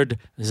absurd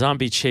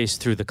zombie chase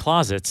through the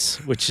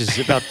closets, which is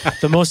about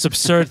the most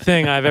absurd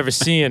thing I've ever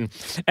seen.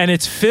 And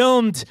it's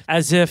filmed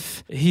as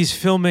if he's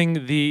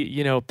filming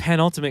the,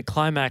 penultimate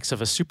climax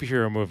of a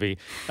superhero movie.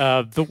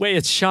 The way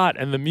it's shot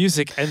and the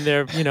music, and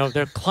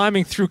they're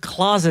climbing through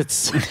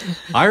closets.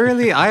 I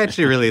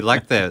actually really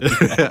liked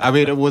that. I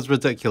mean, it was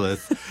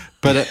ridiculous,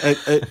 but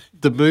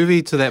the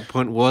movie to that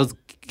point was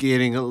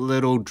getting a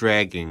little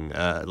dragging,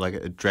 like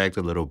it dragged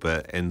a little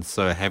bit. And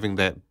so having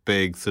that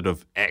big sort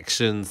of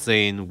action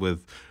scene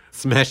with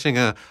smashing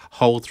a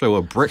hole through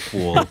a brick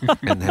wall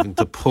and having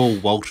to pull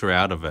Walter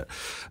out of it.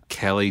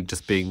 Kelly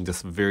just being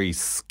this very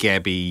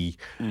scabby,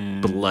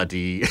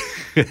 bloody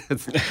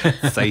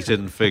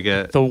Satan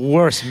figure. The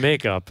worst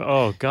makeup.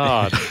 Oh,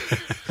 God.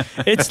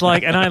 It's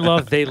like, and I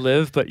love They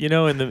Live, but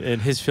in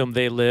his film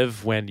They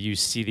Live, when you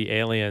see the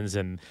aliens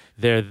and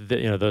they're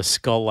those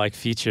skull-like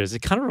features,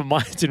 it kind of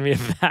reminded me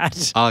of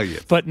that. Oh, yeah.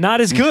 But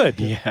not as good.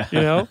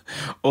 Yeah.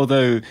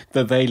 Although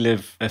the They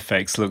Live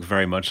effects look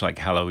very much like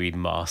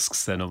Halloween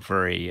masks. They're not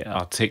very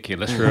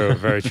articulate. True,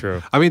 very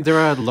true. I mean, there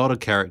are a lot of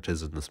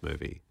characters in this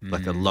movie,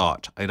 like a lot.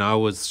 And I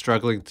was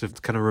struggling to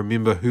kind of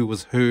remember who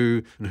was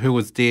who and who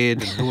was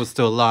dead and who was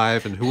still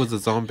alive and who was a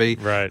zombie.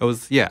 Right. It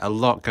was, a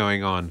lot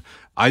going on.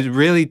 I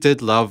really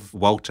did love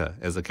Walter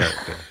as a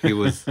character. He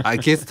was, I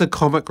guess, the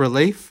comic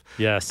relief.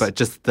 Yes. But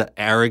just the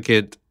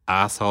arrogant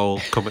asshole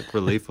comic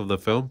relief of the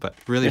film, but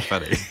really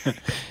funny.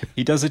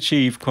 He does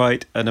achieve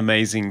quite an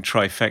amazing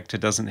trifecta,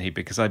 doesn't he?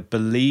 Because I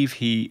believe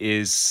he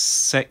is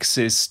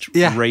sexist,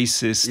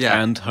 racist,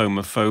 and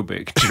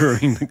homophobic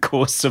during the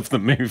course of the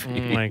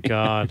movie. Oh my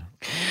God.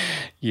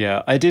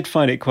 Yeah, I did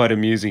find it quite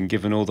amusing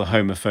given all the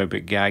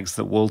homophobic gags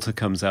that Walter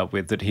comes out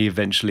with, that he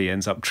eventually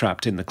ends up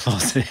trapped in the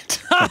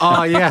closet.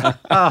 Oh, yeah.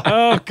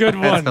 Oh, good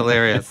one. That's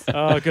hilarious.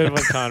 Oh, good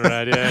one,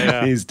 Conrad.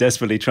 Yeah. He's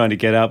desperately trying to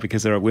get out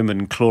because there are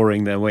women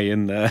clawing their way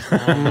in there.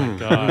 Oh, my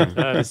God.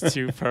 That is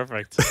too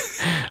perfect.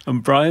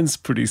 And Brian's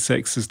pretty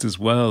sexist as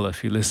well,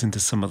 if you listen to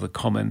some of the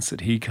comments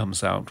that he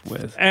comes out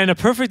with. And a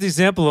perfect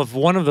example of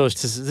one of those,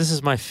 this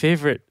is my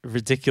favorite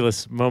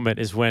ridiculous moment,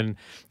 is when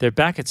they're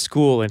back at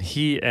school and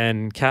he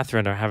and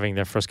Catherine are having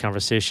their first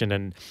conversation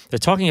and they're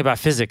talking about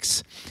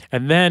physics.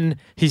 And then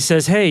he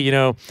says,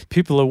 hey,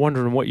 people are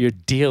wondering what your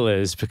deal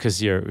is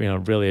because you're,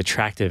 really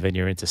attractive and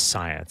you're into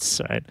science,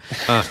 right?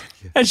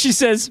 And she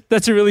says,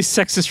 that's a really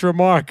sexist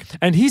remark.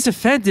 And he's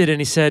offended and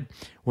he said,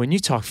 when you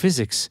talk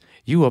physics,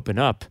 you open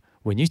up.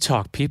 When you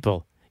talk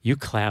people, you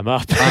clam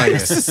up. Oh,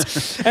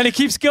 yes. And it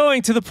keeps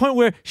going to the point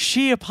where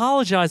she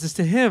apologizes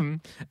to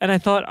him. And I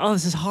thought, oh,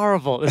 this is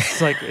horrible.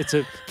 It's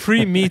a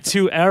pre-Me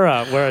Too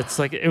era where it's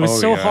like, it was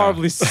so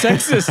horribly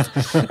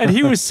sexist. And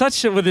he was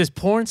with his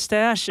porn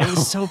stash, it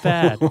was so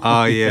bad.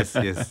 Oh, yes,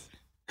 yes.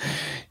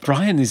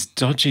 Brian is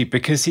dodgy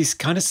because he's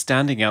kind of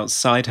standing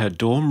outside her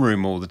dorm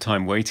room all the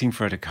time waiting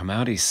for her to come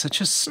out. He's such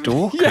a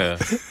stalker.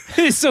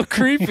 He's so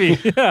creepy.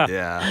 Yeah.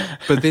 Yeah.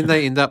 But then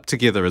they end up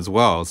together as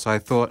well. So I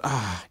thought,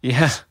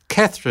 Yeah.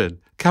 Catherine,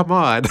 come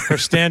on. Her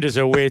standards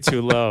are way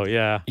too low.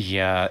 Yeah.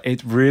 Yeah,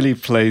 it really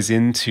plays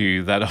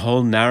into that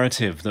whole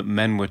narrative that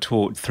men were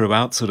taught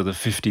throughout sort of the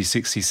 50s,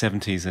 60s,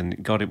 70s,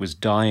 and God, it was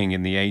dying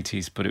in the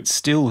 80s, but it's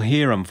still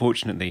here,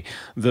 unfortunately,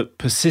 that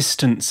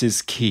persistence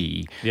is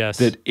key. Yes.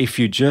 That if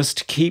you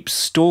just keep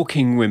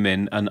stalking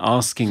women and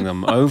asking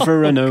them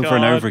over and over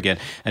and God. over again,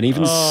 and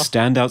even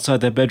stand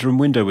outside their bedroom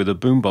window with a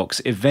boombox,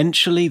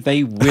 eventually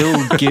they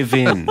will give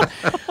in.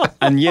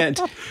 And yet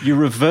you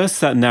reverse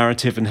that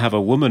narrative and have a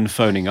woman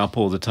phoning up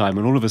all the time,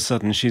 and all of a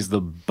sudden she's the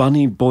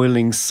bunny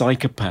boiling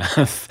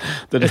psychopath.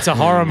 It's a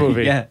horror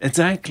movie. Yeah,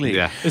 exactly.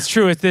 Yeah. It's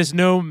true. There's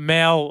no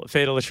male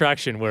fatal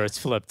attraction where it's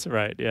flipped,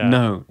 right? Yeah.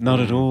 No, not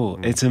at all.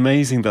 It's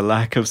amazing the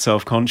lack of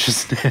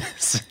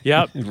self-consciousness.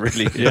 Yep. It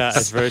really is. Yeah,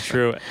 it's very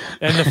true.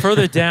 And the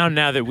further down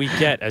now that we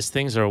get, as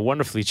things are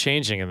wonderfully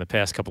changing in the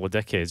past couple of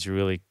decades,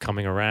 really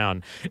coming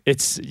around,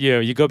 it's,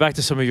 you go back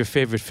to some of your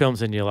favorite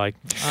films and you're like,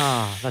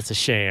 that's a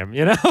shame,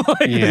 Yeah.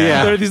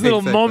 There are these little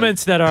exactly.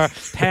 moments that are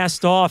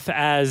passed off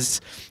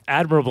as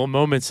admirable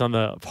moments on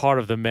the part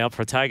of the male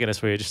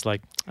protagonist where you're just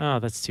like, oh,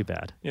 that's too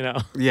bad,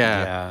 Yeah.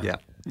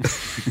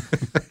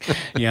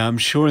 Yeah, I'm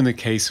sure in the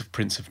case of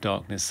Prince of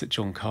Darkness that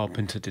John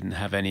Carpenter didn't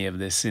have any of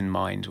this in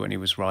mind when he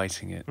was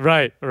writing it.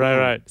 Right.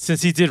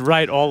 Since he did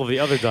write all of the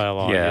other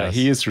dialogue. Yeah, yes.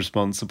 he is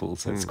responsible.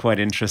 So it's quite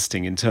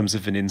interesting in terms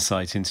of an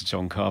insight into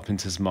John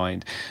Carpenter's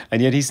mind.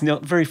 And yet he's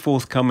not very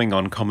forthcoming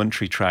on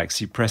commentary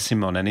tracks. You press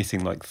him on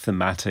anything like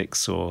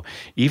thematics or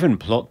even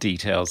plot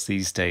details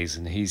these days,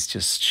 and he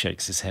just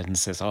shakes his head and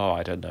says,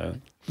 I don't know.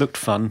 Looked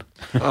fun.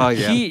 Oh,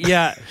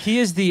 yeah. He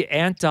is the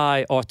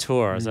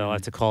anti-auteur, as I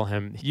like to call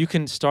him. You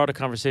can start a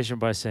conversation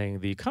by saying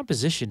the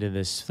composition in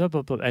this, blah,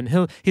 blah, blah,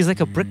 and he's like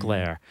a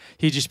bricklayer.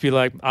 He'd just be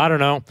like, I don't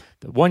know,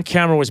 one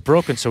camera was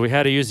broken, so we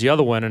had to use the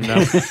other one, and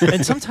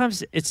and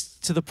sometimes it's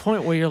to the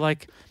point where you're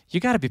like, you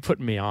got to be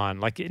putting me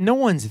on. Like, no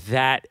one's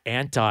that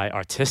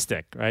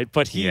anti-artistic, right?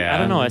 But I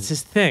don't know, it's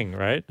his thing,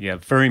 right? Yeah,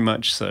 very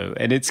much so.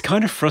 And it's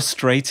kind of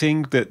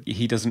frustrating that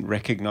he doesn't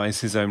recognize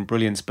his own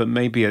brilliance, but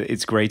maybe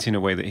it's great in a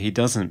way that he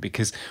doesn't,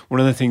 because one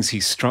of the things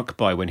he's struck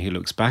by when he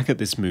looks back at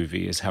this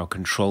movie is how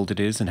controlled it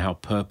is and how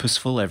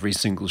purposeful every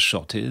single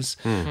shot is.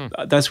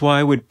 That's why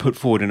I would put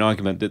forward an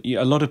argument that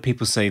a lot of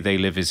people say They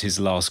Live is his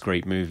last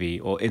great movie,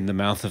 or In the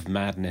Mouth of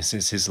Madness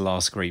is his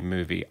last great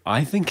movie.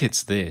 I think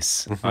it's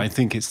this. I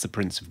think it's The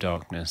Prince of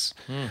Darkness,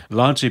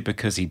 largely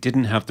because he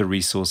didn't have the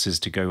resources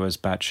to go as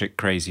batshit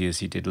crazy as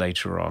he did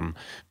later on,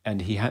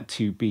 and he had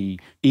to be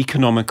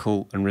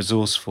economical and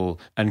resourceful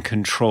and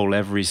control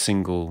every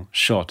single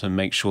shot and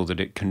make sure that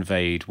it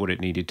conveyed what it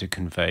needed to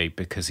convey,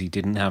 because he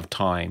didn't have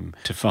time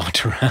to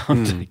fart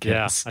around, I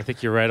guess. Yeah, I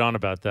think you're right on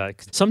about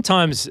that.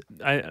 Sometimes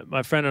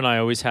my friend and I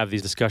always have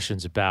these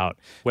discussions about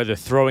whether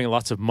throwing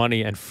lots of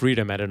money and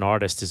freedom at an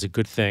artist is a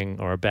good thing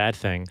or a bad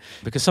thing,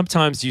 because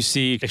sometimes you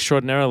see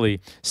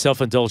extraordinarily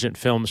self-indulgent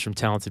films from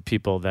talented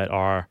people that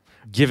are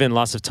given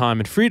lots of time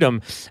and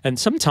freedom, and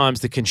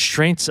sometimes the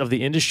constraints of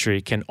the industry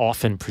can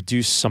often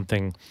produce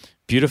something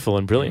beautiful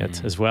and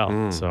brilliant as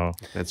well. So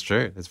That's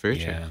true. That's very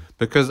true. Yeah.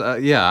 Because,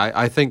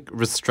 I think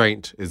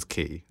restraint is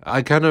key.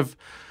 I kind of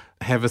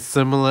have a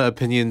similar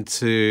opinion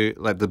to,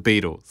 like, the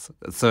Beatles.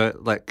 So,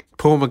 like,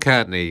 Paul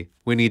McCartney,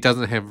 when he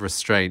doesn't have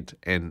restraint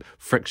and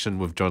friction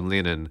with John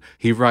Lennon,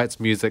 he writes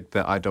music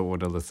that I don't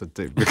want to listen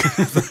to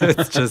because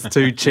it's just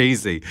too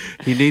cheesy.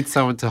 He needs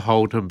someone to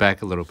hold him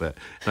back a little bit.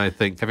 And I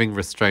think having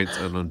restraints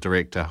on a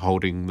director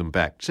holding them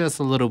back just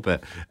a little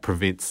bit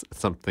prevents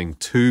something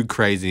too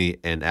crazy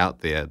and out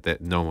there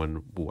that no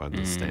one will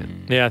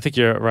understand. yeah, I think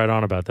you're right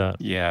on about that.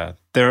 Yeah,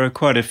 there are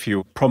quite a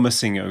few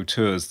promising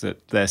auteurs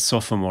that their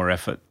sophomore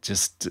effort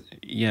just,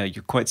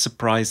 you're quite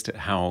surprised at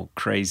how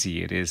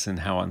crazy it is and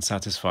how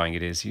unsatisfying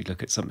it is. You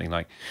look at something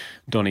like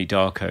Donnie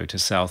Darko to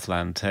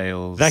Southland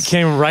Tales. That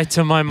came right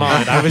to my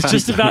mind. I was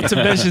just about to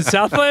mention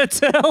Southland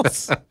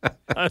Tales.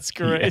 That's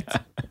great.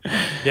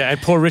 Yeah,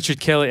 and poor Richard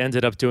Kelly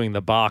ended up doing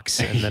The Box,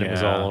 and then it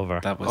was all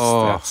over. That was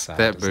Oh, that's sad,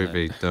 that isn't it?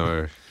 movie,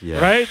 no.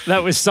 Yeah. Right?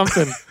 That was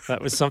something.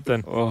 That was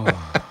something.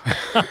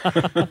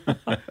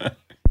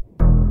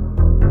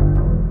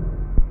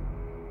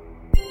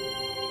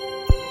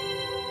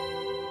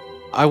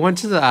 I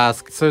wanted to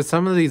ask, so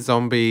some of these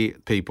zombie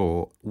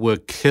people were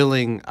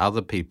killing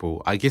other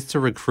people, I guess to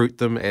recruit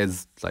them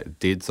as like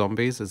dead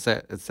zombies. Is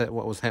that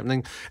what was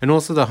happening? And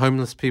also the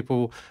homeless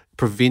people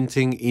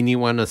preventing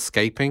anyone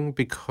escaping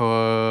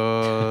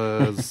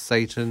because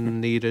Satan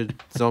needed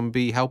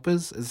zombie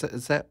helpers. Is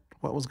that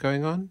what was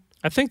going on?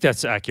 I think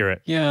that's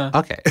accurate. Yeah.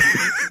 Okay.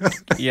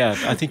 Yeah,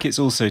 I think it's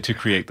also to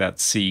create that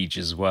siege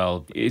as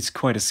well. It's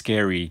quite a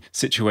scary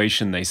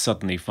situation they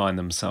suddenly find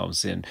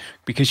themselves in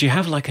because you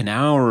have like an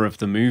hour of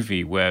the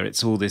movie where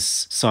it's all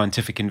this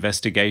scientific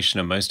investigation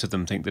and most of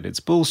them think that it's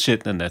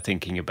bullshit and they're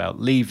thinking about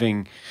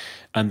leaving.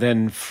 And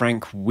then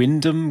Frank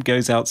Wyndham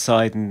goes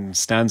outside and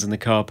stands in the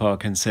car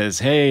park and says,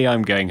 "Hey,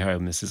 I'm going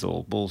home. This is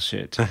all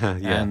bullshit."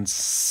 And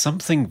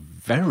something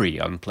very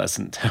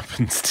unpleasant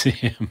happens to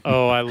him.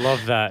 Oh, I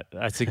love that.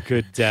 That's a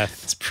good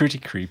death. It's pretty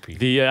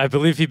creepy. I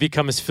believe he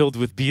becomes filled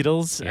with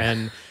beetles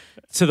and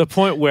to the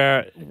point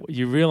where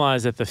you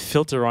realize that the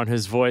filter on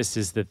his voice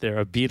is that there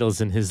are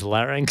beetles in his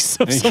larynx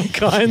of some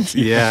kind.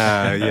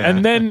 Yeah.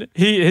 And then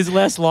his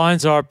last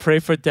lines are "pray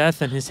for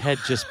death," and his head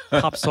just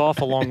pops off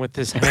along with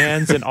his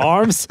hands and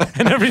arms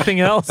and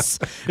everything else.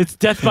 It's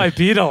death by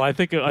beetle. I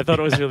thought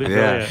it was really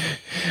brilliant.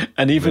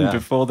 And even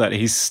before that,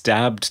 he's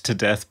stabbed to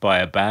death by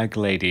a bag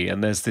lady,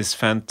 and there's this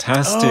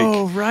fantastic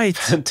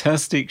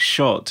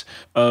shot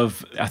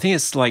of, I think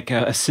it's like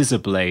a scissor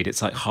blade.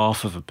 It's like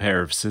half of a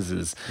pair of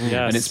scissors,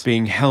 and it's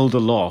being held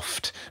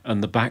aloft,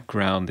 and the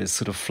background is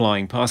sort of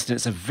flying past, and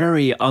it's a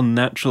very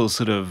unnatural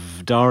sort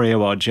of Dario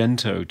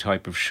Argento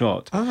type of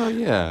shot. Oh,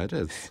 yeah, it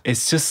is.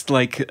 It's just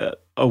like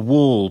a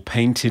wall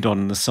painted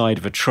on the side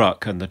of a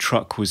truck, and the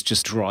truck was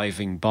just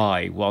driving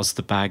by whilst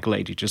the bag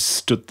lady just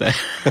stood there.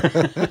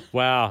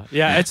 Wow.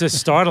 Yeah, it's a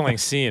startling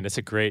scene. It's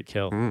a great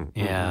kill.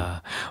 Yeah.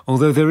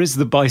 Although there is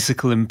the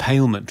bicycle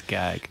impalement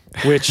gag.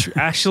 Which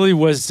actually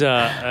was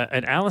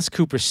an Alice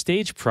Cooper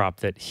stage prop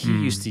that he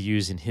used to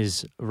use in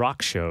his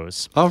rock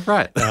shows. Oh,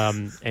 right.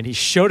 And he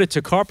showed it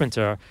to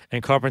Carpenter,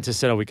 and Carpenter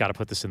said, "Oh, we got to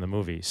put this in the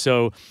movie."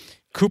 So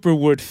Cooper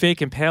would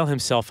fake impale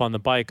himself on the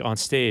bike on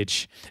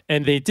stage,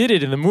 and they did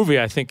it in the movie.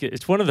 I think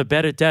it's one of the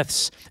better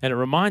deaths, and it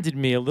reminded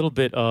me a little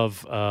bit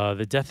of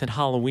the death in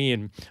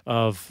Halloween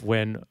of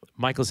when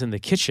Michael's in the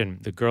kitchen.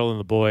 The girl and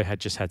the boy had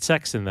just had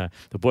sex, and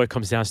the boy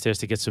comes downstairs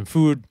to get some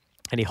food,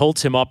 and he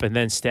holds him up and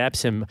then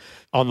stabs him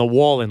on the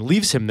wall and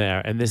leaves him there.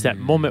 And there's that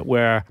moment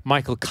where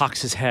Michael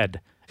cocks his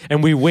head.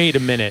 And we wait a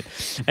minute.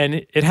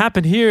 And it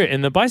happened here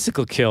in the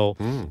bicycle kill.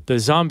 The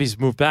zombies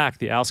move back.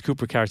 The Alice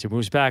Cooper character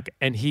moves back.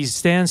 And he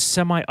stands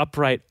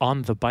semi-upright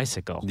on the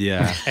bicycle.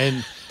 Yeah.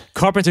 And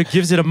Carpenter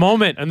gives it a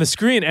moment on the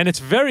screen. And it's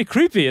very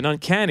creepy and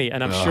uncanny.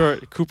 And I'm sure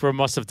Cooper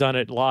must have done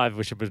it live,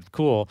 which would have been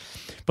cool.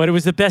 But it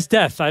was the best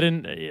death.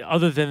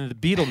 Other than the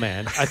Beetle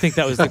Man, I think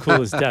that was the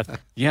coolest death.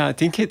 Yeah, I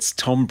think it's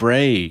Tom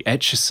Bray,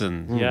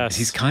 Etchison. Yes.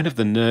 He's kind of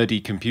the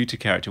nerdy computer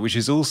character, which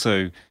is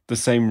also the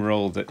same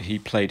role that he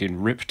played in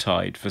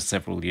Riptide for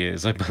several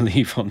years, I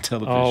believe, on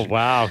television. Oh,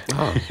 wow.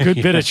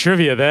 Good bit of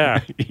trivia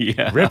there.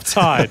 Yeah.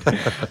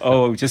 Riptide.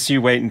 Oh, just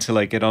you wait until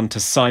I get on to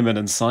Simon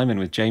and Simon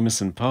with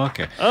Jameson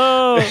Parker.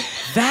 Oh,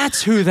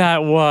 that's who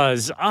that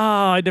was.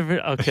 I didn't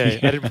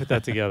put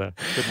that together.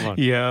 Good one.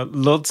 Yeah,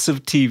 lots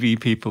of TV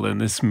people in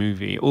this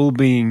movie, all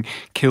being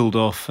killed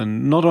off,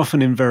 and not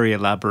often in very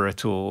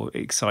elaborate or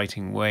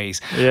exciting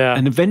ways. Yeah.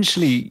 And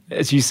eventually,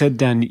 as you said,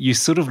 Dan, you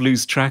sort of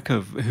lose track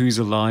of who's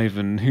alive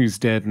and who's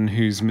dead and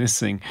who's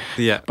missing.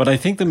 Yeah. But I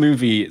think the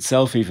movie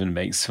itself even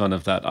makes fun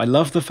of that. I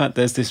love the fact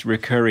there's this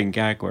recurring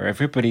gag where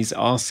everybody's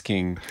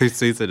asking Who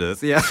Susan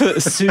is. Yeah.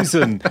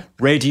 Susan,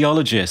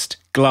 radiologist,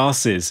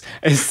 glasses.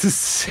 It's the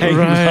same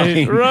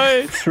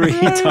line 3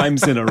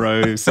 times in a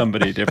row,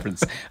 somebody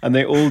different. And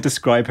they all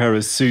describe her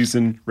as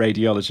Susan,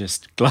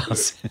 radiologist,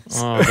 glasses.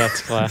 Oh,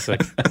 that's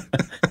classic.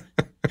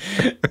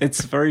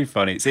 It's very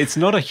funny. It's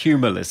not a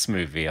humorless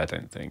movie, I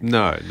don't think.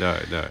 No.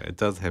 It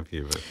does have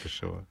humor for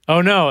sure.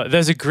 Oh, no.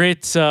 There's a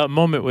great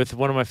moment with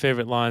one of my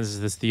favorite lines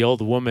is this, the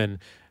old woman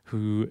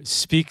who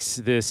speaks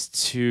this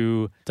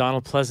to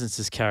Donald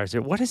Pleasance's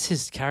character. What is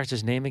his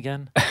character's name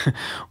again?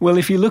 Well,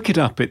 if you look it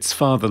up, it's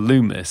Father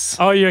Loomis.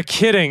 Oh, you're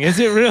kidding. Is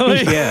it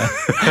really? Yeah.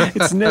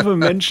 It's never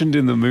mentioned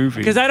in the movie.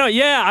 Because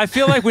I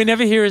feel like we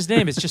never hear his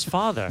name. It's just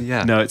Father.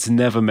 Yeah. No, it's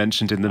never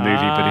mentioned in the movie,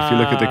 but if you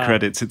look at the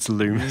credits, it's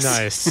Loomis.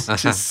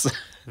 Nice. Just,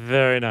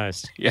 Very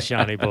nice. Yeah.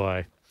 Johnny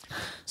boy.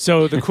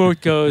 So the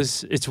quote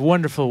goes, "It's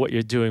wonderful what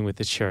you're doing with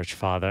the church,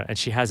 Father." And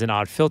she has an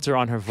odd filter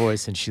on her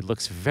voice and she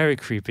looks very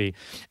creepy.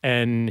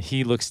 And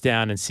he looks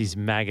down and sees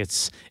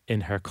maggots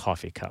in her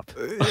coffee cup.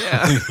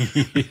 Yeah.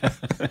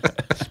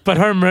 But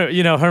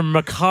her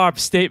macabre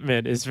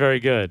statement is very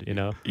good,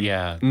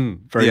 yeah,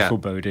 very yeah.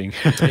 foreboding.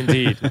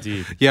 Indeed.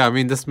 Yeah, I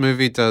mean, this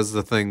movie does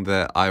the thing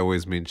that I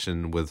always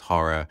mention with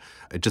horror.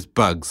 It just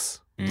bugs.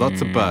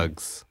 Lots of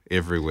bugs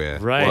everywhere.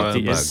 Right, Lots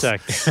the of bugs.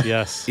 insects,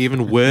 yes.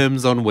 Even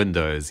worms on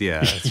windows, yeah.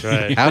 That's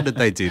right. How did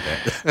they do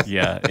that?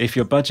 Yeah, if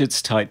your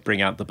budget's tight,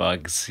 bring out the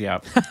bugs.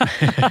 Yeah,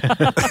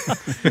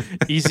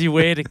 Easy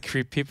way to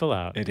creep people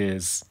out. it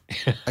is.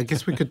 I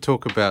guess we could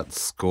talk about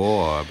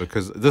score,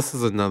 because this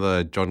is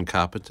another John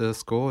Carpenter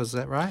score, is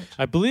that right?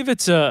 I believe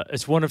it's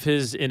one of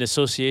his in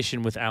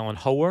association with Alan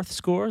Howarth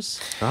scores.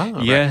 Oh,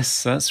 right.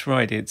 Yes, that's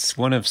right. It's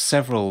one of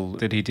several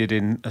that he did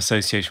in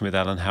association with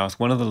Alan Howarth,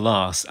 one of the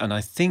last, and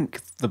I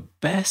think the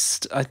best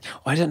best.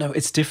 I don't know.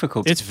 It's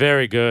difficult. It's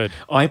very good.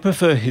 I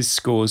prefer his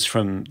scores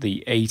from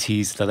the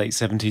 80s, the late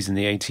 70s and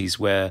the 80s,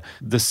 where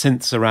the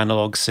synths are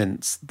analog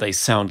synths. They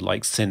sound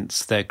like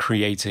synths. They're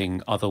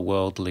creating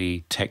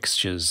otherworldly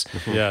textures.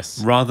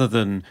 Yes. Rather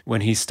than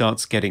when he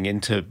starts getting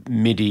into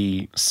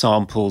MIDI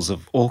samples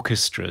of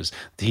orchestras.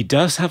 He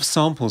does have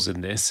samples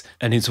in this,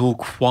 and it's all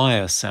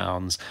choir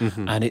sounds.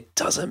 And it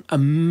does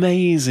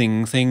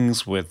amazing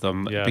things with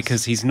them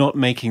because he's not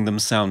making them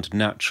sound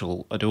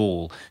natural at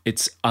all.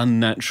 It's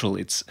unnatural,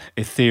 it's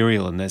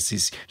ethereal, and there's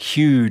these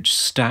huge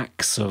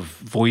stacks of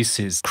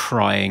voices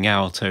crying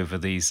out over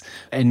these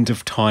end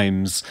of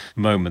times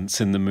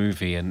moments in the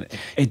movie. And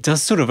it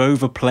does sort of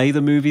overplay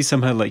the movie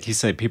somehow. Like you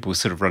say, people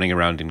sort of running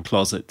around in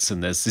closets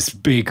and there's this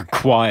big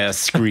choir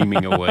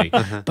screaming away.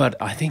 But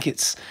I think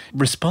it's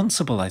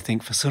responsible,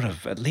 for sort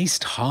of at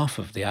least half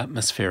of the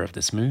atmosphere of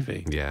this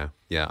movie.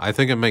 Yeah, I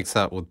think it makes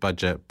up with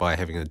budget by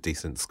having a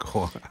decent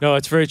score. No,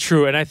 it's very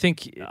true. And I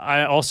think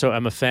I also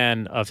am a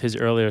fan of his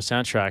earlier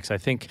soundtracks. I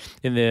think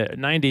in the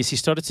 90s, he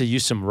started to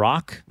use some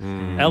rock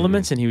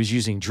elements, and he was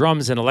using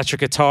drums and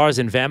electric guitars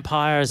and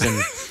vampires.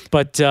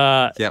 But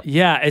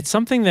it's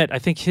something that I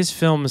think his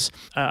films,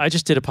 I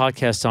just did a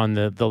podcast on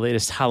the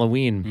latest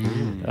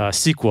Halloween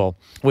sequel,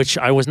 which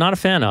I was not a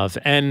fan of.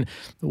 And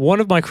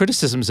one of my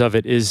criticisms of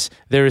it is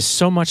there is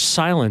so much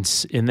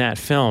silence in that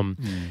film,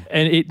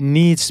 and it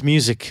needs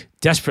music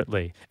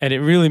desperately. And it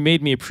really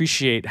made me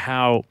appreciate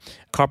how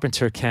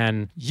Carpenter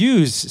can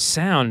use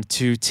sound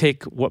to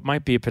take what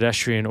might be a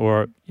pedestrian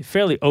or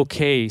fairly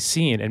okay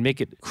scene and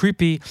make it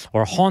creepy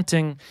or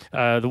haunting.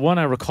 The one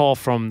I recall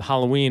from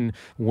Halloween,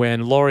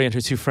 when Laurie and her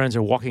two friends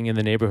are walking in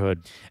the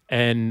neighborhood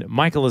and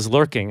Michael is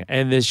lurking,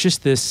 and there's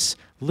just this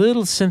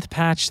little synth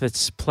patch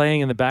that's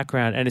playing in the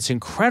background, and it's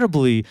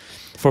incredibly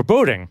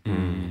foreboding.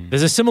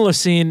 There's a similar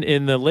scene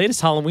in the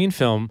latest Halloween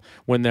film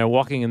when they're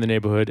walking in the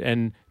neighborhood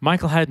and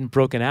Michael hadn't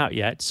broken out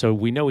yet, so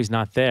we know he's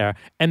not there,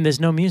 and there's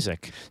no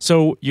music.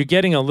 So you're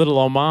getting a little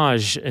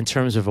homage in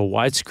terms of a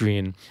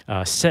widescreen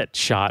set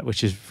shot,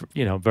 which is,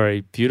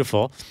 very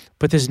beautiful,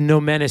 but there's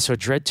no menace or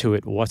dread to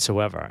it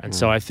whatsoever. And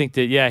so I think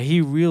that,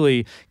 he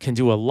really can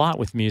do a lot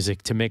with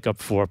music to make up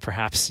for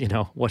perhaps,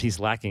 what he's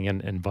lacking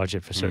in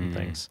budget for certain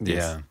things.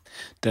 Yeah,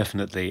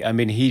 definitely. I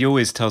mean, he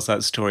always tells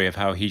that story of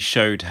how he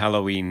showed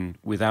Halloween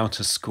without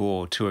a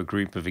score to a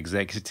group of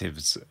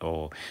executives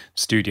or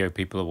studio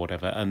people or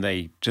whatever, and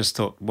they just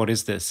thought, what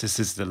is this? This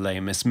is the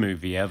lamest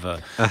movie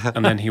ever.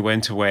 And then he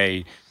went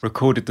away,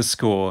 recorded the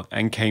score,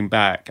 and came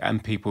back,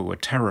 and people were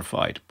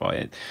terrified by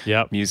it.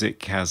 Yep.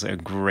 Music has a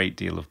great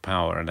deal of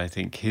power, and I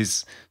think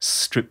his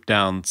stripped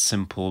down,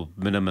 simple,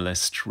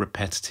 minimalist,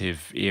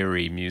 repetitive,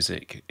 eerie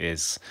music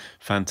is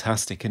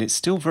fantastic. And it's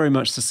still very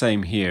much the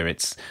same here.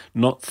 It's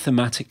not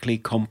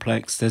thematically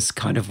complex. There's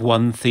kind of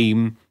one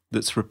theme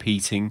that's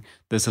repeating.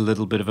 There's a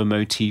little bit of a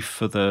motif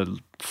for the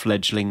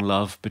fledgling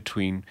love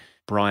between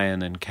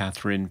Brian and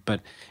Catherine,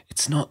 but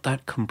it's not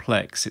that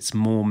complex. It's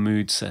more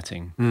mood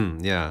setting.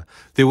 Yeah.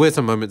 There were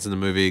some moments in the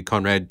movie,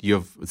 Conrad,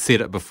 you've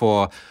said it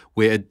before,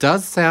 where it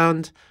does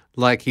sound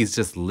like he's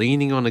just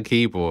leaning on a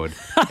keyboard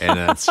and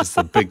it's just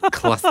a big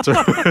cluster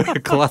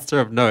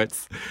of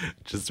notes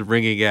just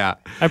ringing out.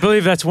 I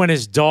believe that's when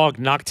his dog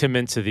knocked him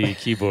into the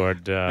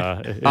keyboard.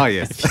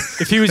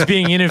 Yes. If he was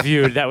being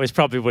interviewed, that was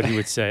probably what he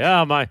would say.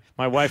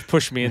 My wife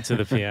pushed me into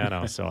the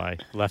piano, so I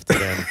left it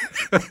in.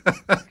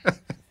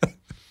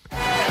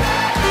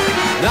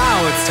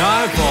 Now it's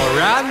time for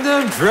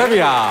Random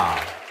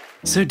Trivia.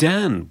 So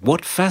Dan,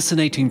 what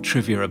fascinating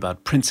trivia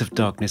about Prince of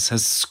Darkness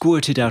has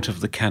squirted out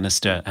of the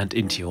canister and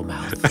into your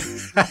mouth?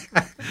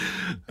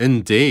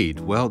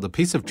 Indeed. Well, the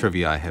piece of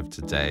trivia I have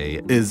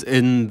today is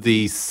in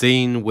the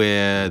scene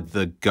where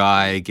the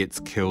guy gets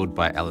killed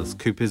by Alice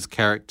Cooper's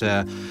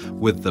character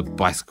with the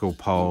bicycle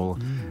pole.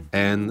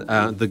 And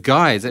the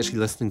guy is actually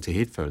listening to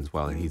headphones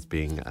while he's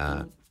being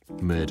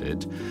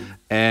murdered.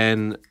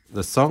 And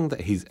the song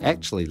that he's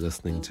actually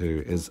listening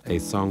to is a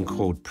song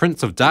called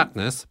Prince of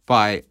Darkness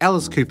by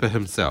Alice Cooper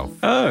himself.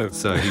 Oh.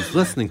 So he's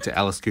listening to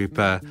Alice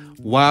Cooper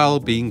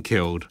while being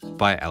killed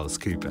by Alice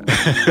Cooper.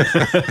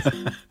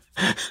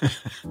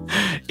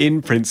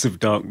 In Prince of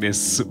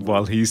Darkness,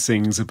 while he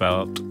sings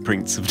about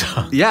Prince of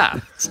Darkness. Yeah.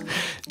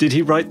 Did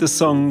he write the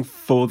song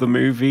for the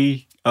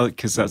movie? Oh,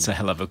 because that's a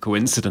hell of a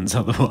coincidence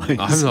otherwise.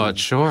 I'm not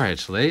sure,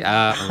 actually.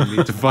 I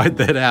need to find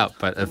that out.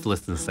 But if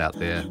listeners out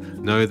there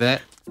know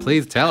that,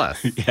 please tell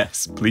us.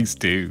 Yes, please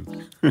do.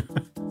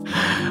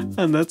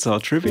 And that's our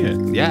trivia.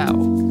 Yeah.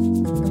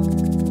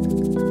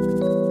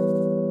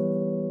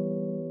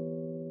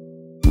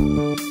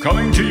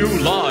 Coming to you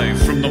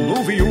live from the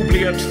Movie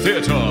Oubliette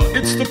Theatre,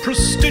 it's the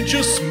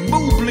prestigious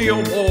Mobley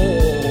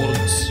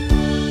Awards.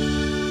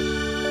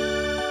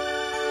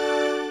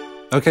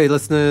 Okay,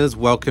 listeners,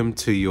 welcome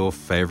to your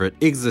favorite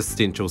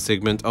existential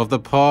segment of the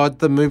pod,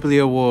 the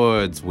Moobly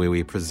Awards, where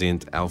we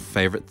present our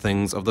favorite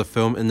things of the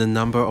film in a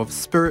number of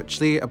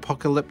spiritually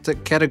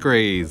apocalyptic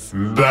categories.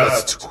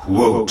 Best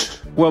quote.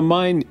 Well,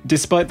 mine,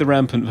 despite the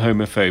rampant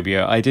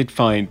homophobia, I did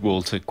find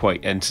Walter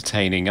quite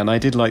entertaining, and I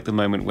did like the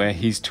moment where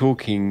he's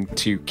talking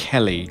to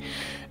Kelly,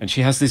 and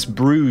she has this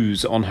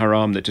bruise on her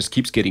arm that just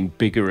keeps getting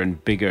bigger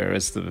and bigger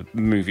as the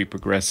movie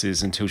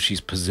progresses until she's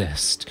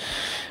possessed.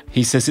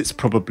 He says it's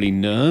probably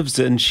nerves,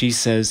 and she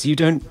says, "You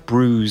don't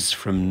bruise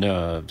from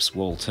nerves,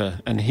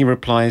 Walter." And he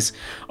replies,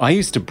 "I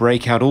used to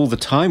break out all the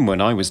time when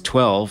I was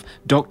 12.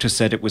 Doctor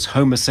said it was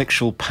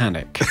homosexual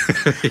panic."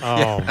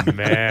 Oh,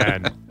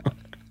 man.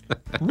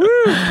 Woo!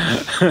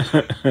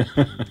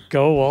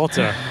 Go,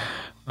 Walter.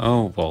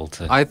 Oh,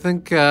 Walter. I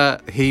think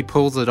he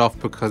pulls it off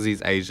because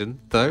he's Asian,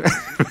 though.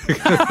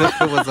 Because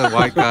if it was a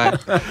white guy,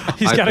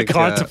 He's got a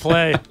card to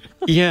play.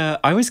 Yeah,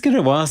 I was going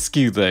to ask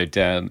you though,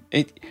 Dan.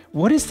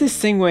 What is this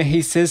thing where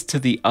he says to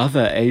the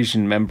other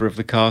Asian member of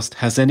the cast,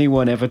 "Has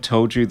anyone ever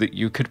told you that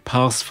you could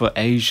pass for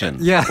Asian?"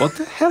 Yeah. What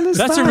the hell is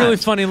that? That's a really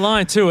funny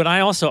line, too. And I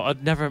also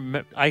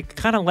I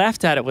kind of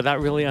laughed at it without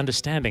really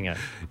understanding it.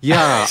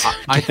 Yeah,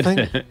 I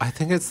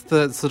think it's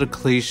the sort of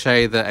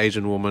cliche that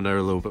Asian women are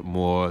a little bit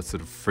more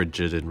sort of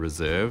frigid and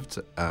reserved,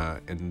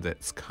 and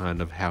that's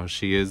kind of how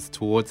she is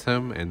towards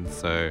him. And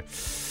so,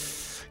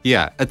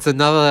 yeah, it's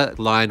another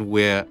line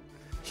where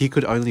he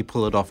could only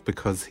pull it off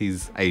because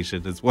he's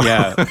Asian as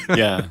well.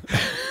 Yeah.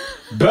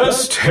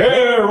 Best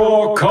hair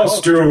or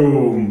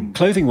costume.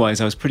 Clothing-wise,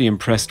 I was pretty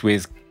impressed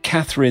with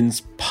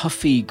Catherine's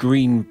puffy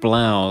green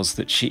blouse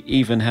that she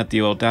even had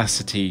the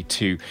audacity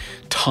to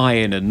tie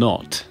in a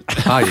knot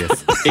Ah,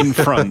 yes. in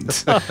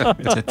front,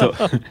 which I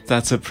thought,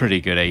 that's a pretty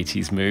good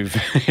 80s move.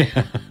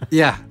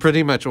 Yeah,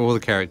 pretty much all the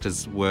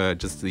characters were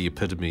just the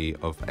epitome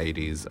of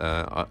 80s.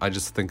 I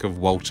just think of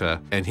Walter,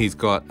 and he's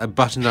got a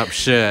button-up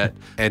shirt,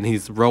 and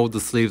he's rolled the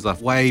sleeves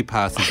off way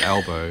past his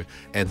elbow,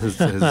 and his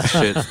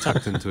shirt's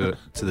tucked into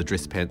the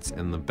dress pants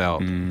and the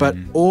belt. But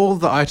all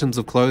the items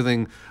of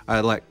clothing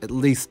are like at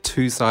least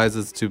 2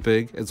 sizes too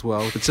big as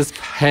well. It's just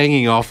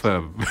hanging off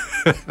him.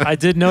 I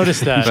did notice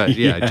that. But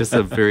yeah, just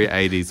a very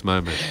 80s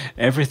moment.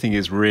 Everything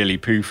is really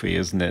poofy,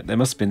 isn't it? There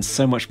must have been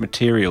so much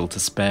material to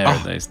spare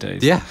in those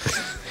days. Yeah.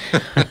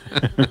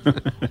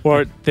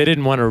 Or they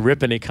didn't want to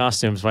rip any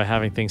costumes by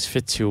having things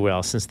fit too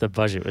well since the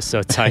budget was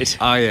so tight.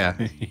 Oh, yeah.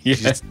 You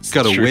Yes, just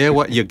got to true. wear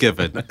what you're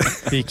given.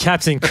 The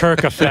Captain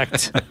Kirk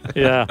effect.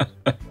 Yeah.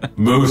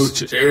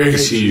 Most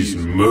 80s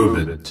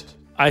moment.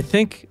 I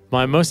think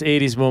my most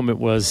 80s moment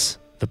was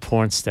the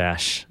porn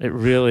stash. It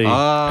really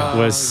was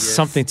yes.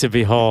 something to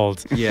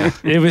behold. Yeah.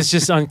 It was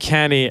just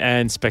uncanny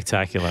and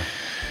spectacular.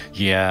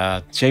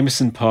 Yeah,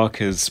 Jameson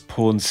Parker's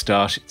porn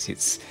stash.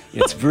 It's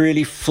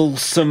really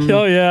fulsome.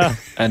 Oh, yeah.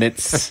 And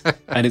it's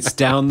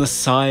down the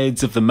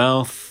sides of the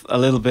mouth a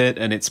little bit,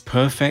 and it's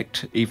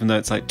perfect, even though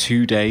it's like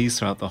 2 days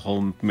throughout the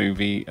whole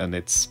movie, and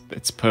it's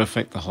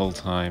perfect the whole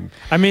time.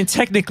 I mean,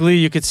 technically,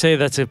 you could say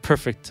that's a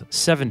perfect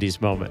 70s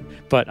moment,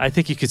 but I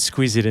think you could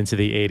squeeze it into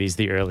the 80s,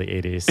 the early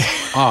 80s.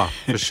 Oh,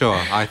 for sure.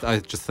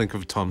 I just think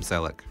of Tom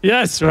Selleck.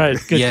 Yes, right.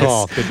 Good Yes.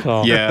 call. Good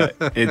call. Yeah,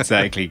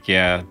 exactly.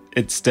 Yeah,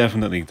 it's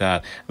definitely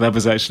that. That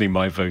was actually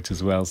my vote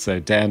as well. So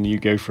Dan, you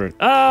go for it.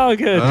 Oh,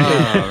 good.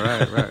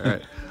 Oh,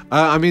 right.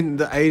 I mean,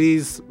 the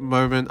 80s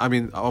moment, I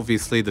mean,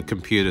 obviously the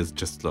computers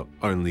just look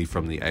only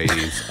from the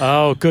 80s.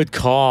 Oh, good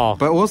call.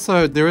 But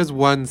also, there is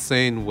one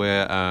scene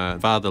where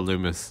Father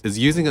Loomis is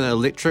using an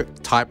electric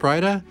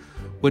typewriter,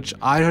 which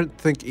I don't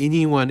think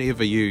anyone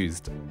ever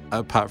used,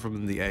 apart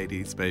from the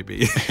 80s,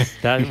 maybe.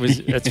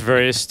 That's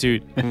very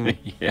astute.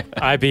 Yeah.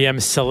 IBM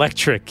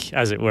Selectric,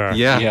 as it were.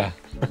 Yeah.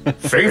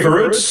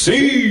 Favorite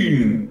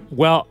scene.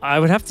 Well, I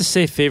would have to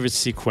say favorite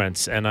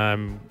sequence,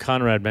 and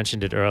Conrad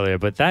mentioned it earlier,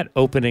 but that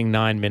opening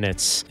 9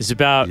 minutes is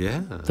about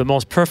the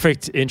most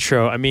perfect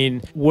intro. I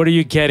mean, what are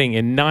you getting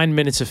in 9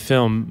 minutes of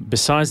film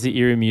besides the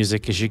eerie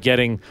music? Is you're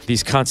getting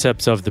these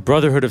concepts of the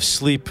Brotherhood of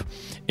Sleep,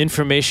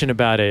 information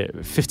about a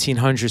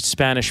 1500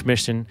 Spanish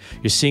mission.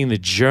 You're seeing the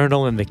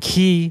journal and the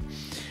key.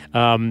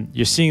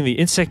 You're seeing the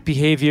insect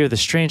behavior, the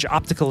strange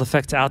optical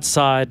effect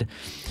outside.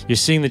 You're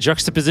seeing the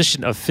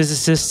juxtaposition of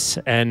physicists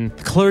and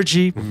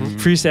clergy,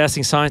 priests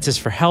asking scientists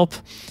for help,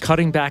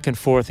 cutting back and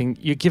forth. And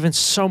you're given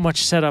so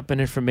much setup and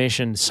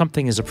information.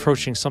 Something is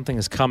approaching, something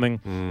is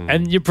coming,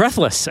 and you're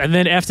breathless. And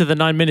then after the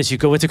 9 minutes, you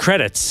go into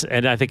credits.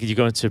 And I think you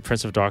go into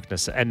Prince of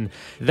Darkness. And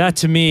that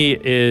to me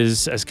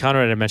is, as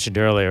Conrad had mentioned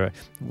earlier,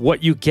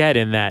 what you get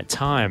in that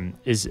time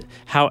is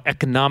how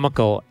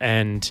economical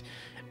and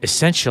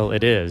essential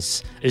it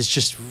is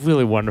just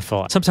really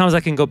wonderful. Sometimes I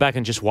can go back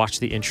and just watch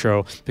the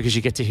intro because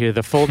you get to hear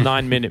the full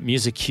 9 minute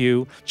music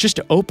cue, just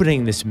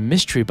opening this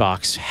mystery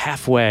box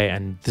halfway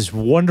and this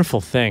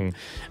wonderful thing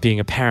being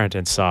apparent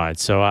inside.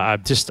 So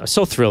I'm just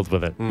so thrilled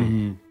with it.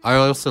 I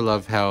also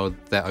love how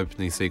that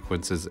opening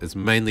sequence is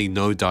mainly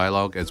no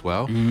dialogue as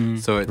well.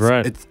 So it's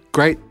Right. it's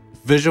great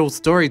visual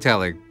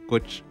storytelling,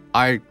 which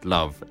I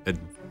love in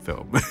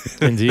film.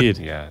 Indeed.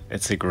 Yeah,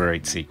 it's a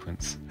great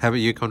sequence. How about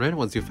you, Conrad?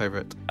 What's your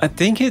favorite? I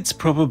think it's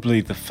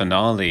probably the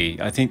finale.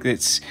 I think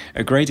it's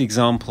a great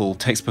example,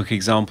 textbook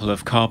example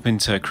of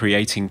Carpenter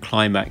creating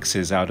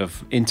climaxes out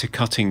of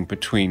intercutting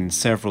between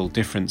several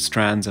different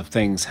strands of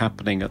things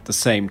happening at the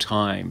same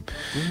time.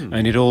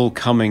 And it all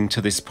coming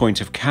to this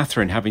point of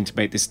Catherine having to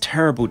make this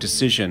terrible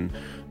decision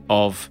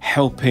of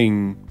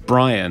helping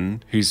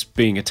Brian, who's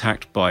being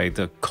attacked by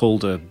the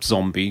Calder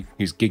zombie,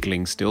 who's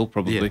giggling still,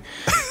 probably,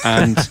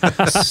 and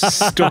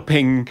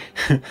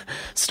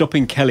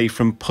stopping Kelly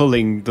from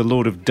pulling the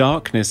Lord of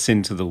Darkness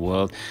into the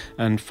world,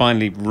 and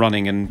finally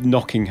running and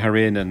knocking her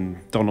in, and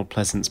Donald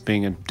Pleasance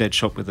being a dead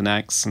shot with an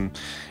axe, and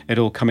it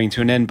all coming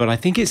to an end. But I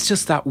think it's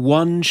just that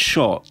one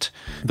shot,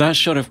 that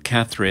shot of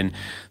Catherine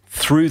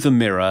through the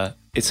mirror.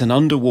 It's an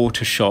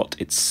underwater shot.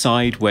 It's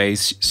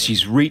sideways.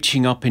 She's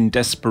reaching up in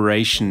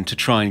desperation to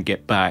try and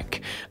get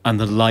back, and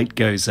the light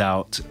goes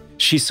out.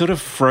 She's sort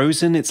of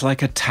frozen. It's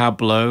like a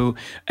tableau,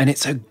 and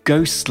it's a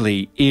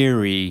ghostly,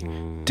 eerie,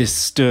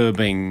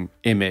 disturbing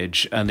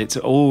image, and it's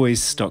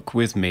always stuck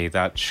with me,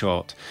 that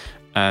shot.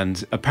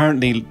 And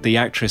apparently the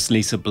actress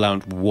Lisa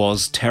Blount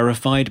was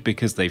terrified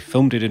because they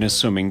filmed it in a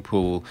swimming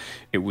pool.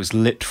 It was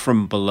lit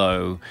from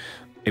below.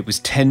 It was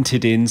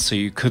tented in so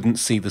you couldn't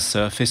see the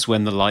surface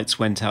when the lights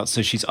went out.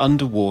 So she's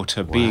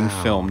underwater being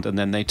filmed, and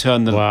then they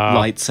turn the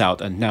lights out,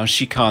 and now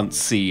she can't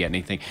see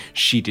anything.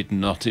 She did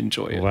not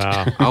enjoy it.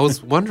 Wow. I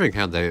was wondering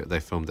how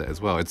they filmed it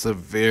as well. It's a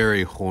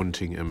very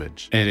haunting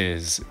image. It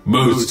is.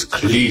 Most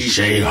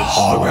cliche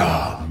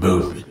horror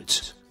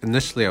moment.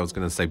 Initially, I was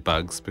going to say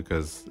bugs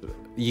because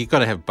you got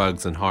to have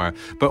bugs in horror.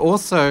 But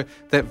also,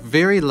 that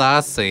very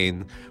last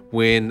scene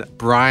when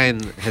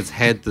Brian has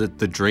had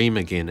the dream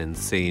again and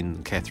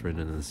seen Catherine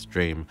in his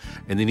dream,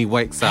 and then he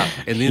wakes up,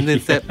 and then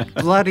there's that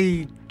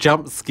bloody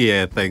jump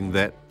scare thing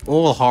that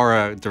all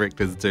horror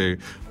directors do,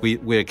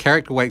 where a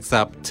character wakes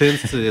up,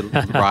 turns to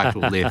the right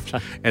or left,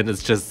 and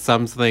it's just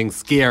something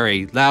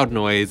scary, loud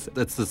noise.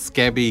 It's the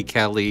Scabby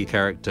Kelly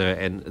character,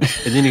 and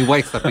then he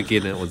wakes up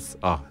again, and it was,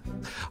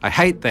 I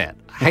hate that.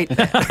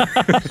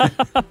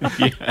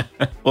 Yeah.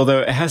 Although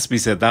it has to be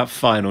said, that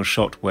final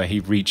shot where he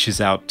reaches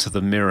out to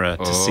the mirror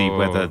to see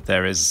whether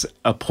there is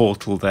a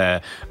portal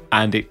there,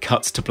 and it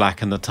cuts to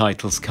black and the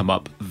titles come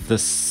up the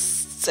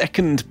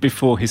second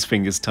before his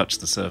fingers touch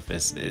the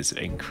surface is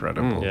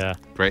incredible. Yeah.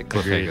 Great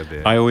cliffhanger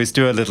there. I always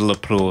do a little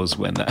applause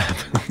when that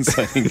happens.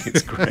 I think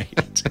it's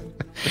great.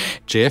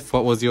 Jeff,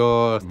 what was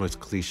your most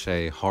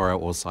cliche horror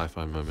or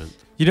sci-fi moment?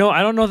 You know,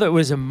 I don't know that it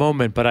was a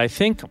moment, but I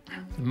think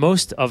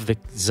most of the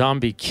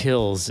zombie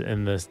kills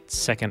in the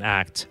second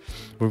act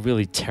were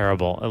really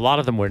terrible. A lot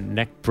of them were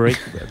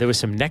there was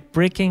some neck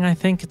breaking, I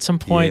think, at some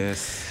point,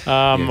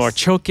 or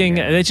choking.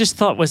 And I just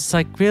thought was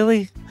like,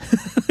 really?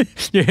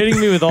 You're hitting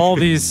me with all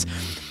these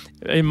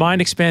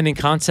mind-expanding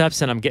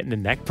concepts, and I'm getting a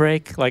neck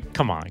break? Like,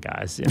 come on,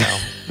 guys, you know,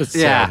 it's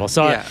terrible.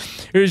 So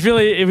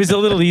it was a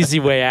little easy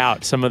way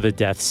out, some of the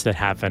deaths that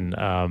happen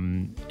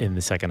in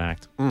the second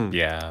act.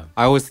 Yeah.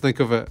 I always think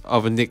of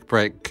a neck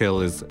break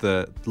kill as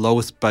the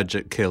lowest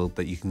budget kill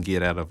that you can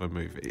get out of a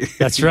movie.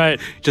 That's right.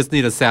 Just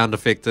need a sound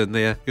effect in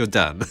there, you're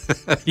done.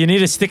 You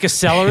need a stick of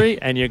celery,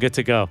 and you're good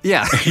to go.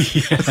 Yeah.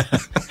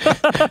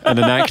 And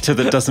an actor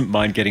that doesn't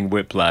mind getting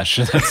whiplash.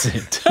 That's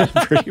it.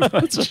 Pretty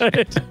much.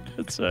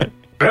 That's right.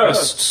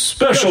 Best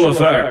special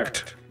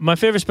effect. My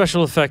favorite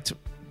special effect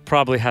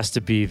probably has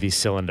to be the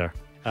cylinder.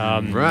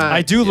 Right.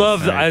 I do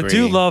I do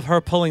agree. love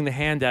her pulling the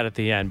hand out at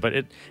the end, but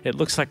it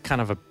looks like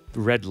kind of a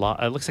it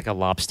looks like a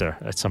lobster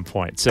at some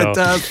point. So It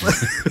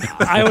does.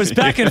 I was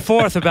back and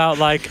forth about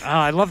like,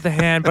 I love the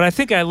hand, but I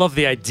think I love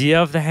the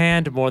idea of the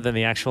hand more than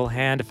the actual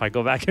hand if I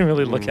go back and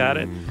really look at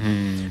it.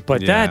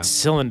 But that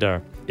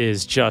cylinder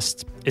is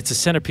it's a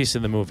centerpiece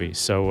in the movie.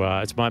 So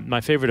it's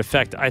my favorite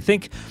effect. I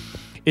think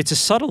it's a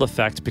subtle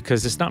effect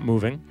because it's not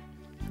moving.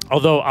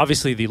 Although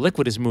obviously the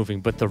liquid is moving,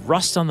 but the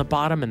rust on the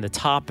bottom and the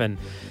top, and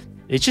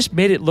it just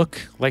made it look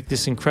like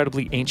this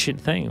incredibly ancient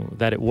thing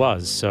that it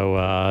was. So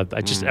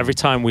every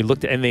time we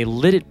looked at, and they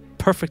lit it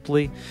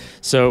perfectly.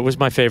 So it was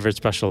my favorite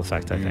special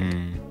effect, I think.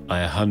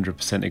 I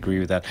 100% agree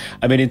with that.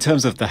 I mean, in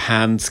terms of the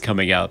hands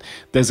coming out,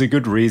 there's a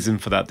good reason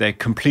for that. They're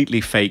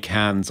completely fake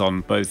hands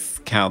on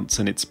both counts,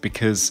 and it's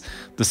because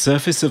the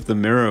surface of the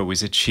mirror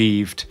was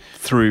achieved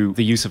through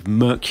the use of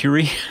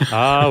mercury,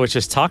 Which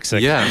is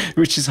toxic. Yeah.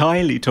 which is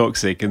highly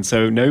toxic, and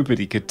so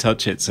nobody could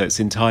touch it. So it's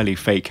entirely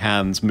fake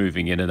hands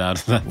moving in and out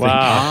of that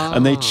Wow. thing.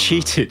 And they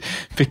cheated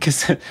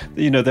because,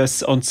 they're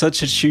on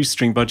such a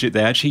shoestring budget,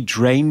 they actually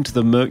drained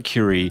the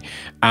mercury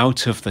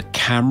out of the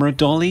camera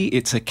dolly.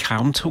 It's a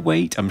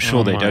counterweight. I'm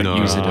sure they don't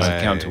use it as a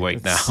way.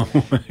 counterweight now.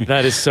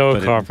 That is so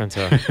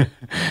Carpenter.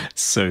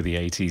 So the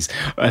 80s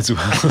as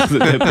well.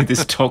 There'd be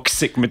this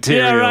toxic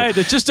material. Yeah, right.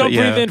 Just don't But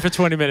yeah, breathe in for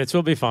 20 minutes.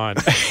 We'll be fine.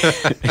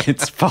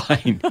 It's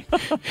fine.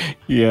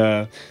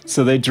 Yeah.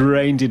 So they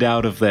drained it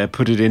out of there,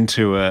 put it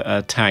into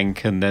a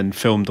tank, and then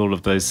filmed all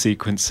of those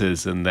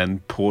sequences and then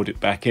poured it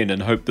back in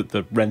and hoped that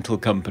the rental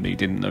company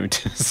didn't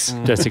notice.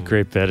 That's a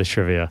great bit of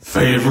trivia.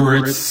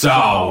 Favorite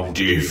sound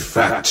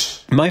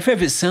effect. My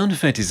favourite sound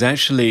effect is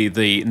actually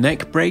the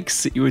neck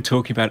breaks that you were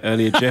talking about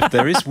earlier, Jeff.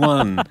 There is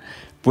one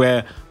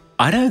where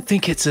I don't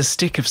think it's a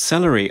stick of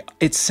celery.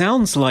 It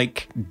sounds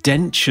like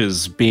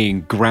dentures being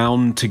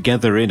ground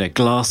together in a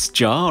glass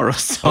jar or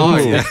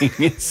something.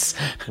 yeah.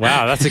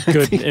 Wow, that's a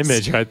good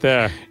image right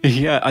there.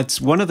 Yeah,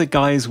 it's one of the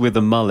guys with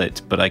a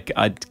mullet, but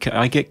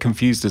I get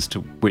confused as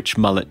to which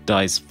mullet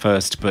dies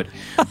first. But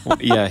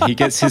yeah, he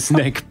gets his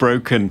neck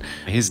broken.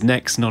 His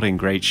neck's not in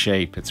great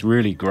shape. It's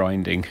really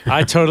grinding.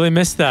 I totally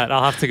missed that.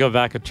 I'll have to go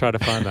back and try to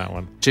find that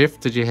one. Jeff,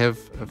 did you have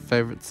a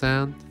favorite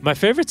sound? My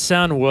favorite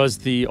sound was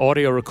the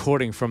audio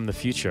recording from the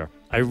future.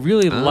 I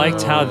really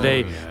liked how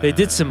they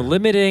did some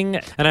limiting,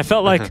 and I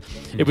felt like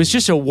it was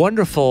just a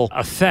wonderful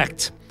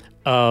effect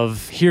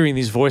of hearing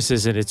these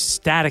voices, and it's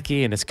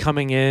staticky and it's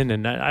coming in,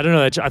 and I don't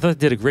know, I thought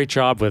they did a great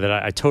job with it.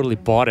 I totally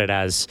bought it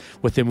as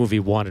what the movie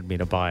wanted me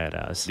to buy it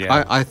as.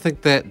 Yeah. I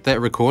think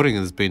that recording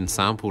has been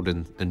sampled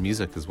in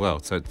music as well.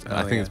 So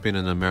I think it's been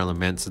in a Marilyn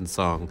Manson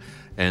song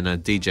and a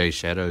DJ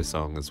Shadow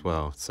song as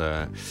well.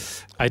 So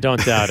I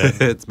don't doubt it.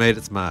 it's made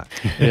its mark.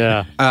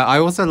 Yeah. I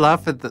also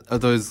laugh at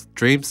those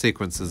dream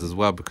sequences as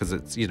well because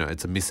it's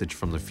a message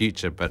from the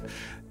future, but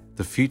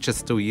the future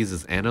still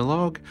uses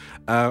analog.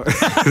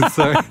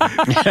 So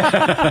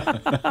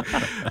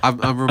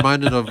I'm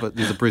reminded of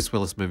there's a Bruce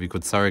Willis movie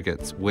called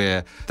Surrogates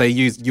where they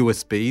use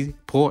USB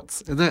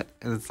ports in it,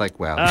 and it's like,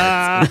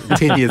 wow, in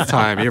 10 years'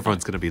 time,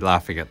 everyone's going to be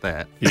laughing at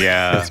that.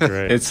 Yeah, That's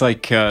great. It's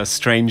like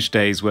Strange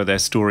Days where they're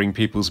storing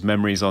people's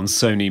memories on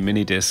Sony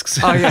mini discs.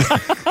 Oh yeah.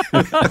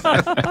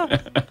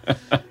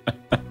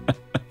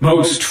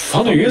 Most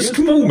funniest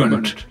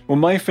moment. Well,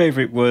 my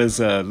favourite was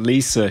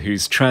Lisa,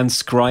 who's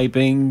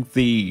transcribing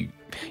the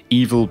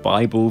evil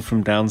Bible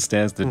from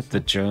downstairs,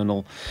 the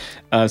journal.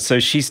 So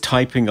she's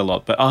typing a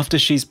lot, but after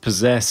she's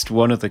possessed,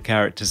 one of the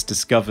characters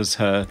discovers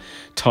her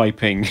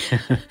typing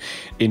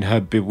in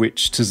her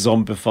bewitched to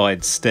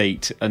zombified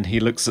state, and he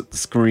looks at the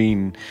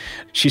screen.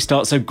 She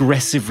starts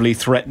aggressively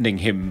threatening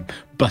him,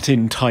 but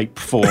in type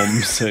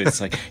form. So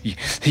it's like,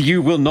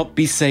 you will not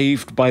be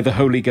saved by the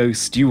Holy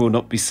Ghost. You will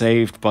not be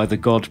saved by the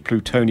god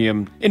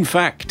Plutonium. In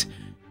fact,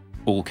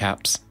 all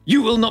caps,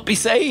 you will not be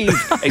saved!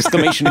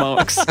 Exclamation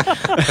marks.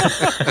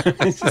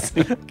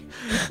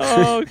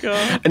 Oh,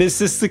 God. And it's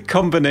just the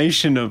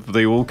combination of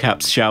the all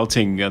caps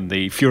shouting and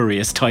the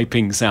furious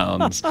typing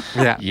sounds.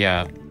 Yeah.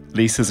 Yeah.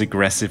 Lisa's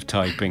aggressive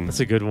typing. That's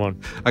a good one.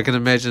 I can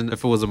imagine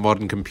if it was a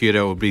modern computer,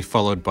 it would be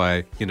followed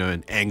by,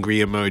 an angry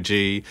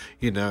emoji,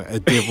 a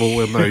devil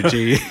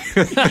emoji.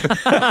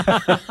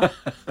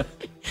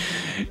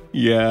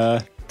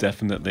 Yeah,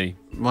 definitely.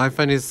 My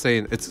funniest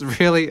scene, it's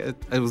really,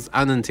 it was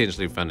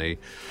unintentionally funny,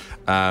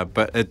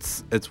 but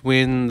it's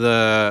when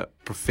the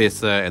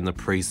professor and the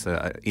priest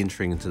are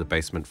entering into the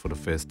basement for the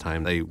first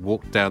time. They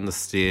walk down the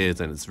stairs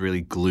and it's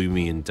really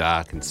gloomy and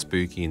dark and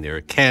spooky, and there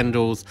are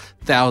candles,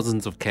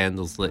 thousands of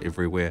candles lit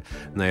everywhere,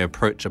 and they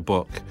approach a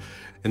book,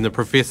 and the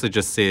professor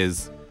just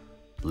says,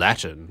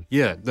 Latin?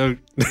 Yeah, no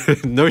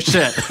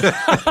shit.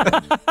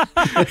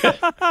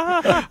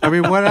 I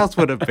mean, what else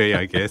would it be,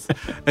 I guess?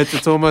 It's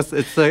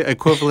the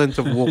equivalent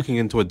of walking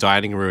into a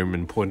dining room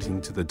and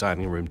pointing to the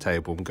dining room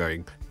table and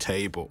going,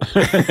 table.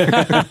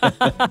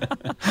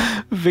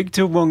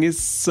 Victor Wong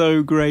is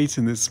so great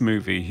in this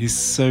movie. He's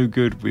so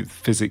good with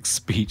physics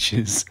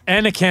speeches.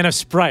 And a can of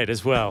Sprite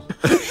as well.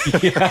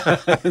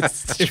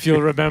 If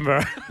you'll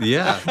remember.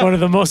 Yeah. One of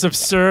the most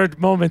absurd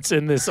moments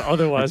in this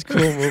otherwise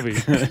cool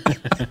movie.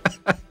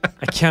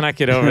 I cannot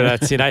get over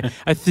that scene.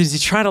 Does he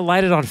try to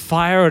light it on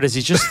fire, or does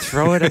he just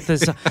throw it at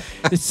this?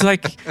 It's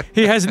like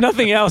he has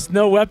nothing else,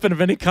 no weapon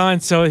of any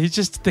kind. So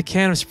the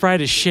can of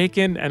Sprite is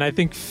shaken, and I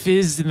think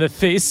fizzed in the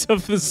face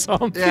of the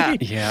zombie.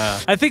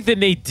 Yeah. I think the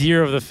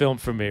nadir of the film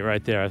for me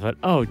right there. I thought,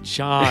 oh,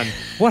 John,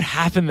 what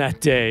happened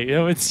that day?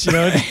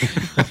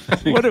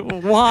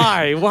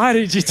 Why? Why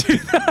did you do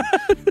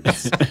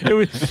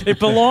that? It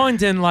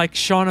belonged in like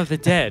Shaun of the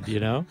Dead,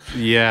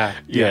 Yeah.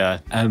 Yeah.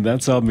 And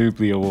that's our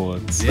Moobly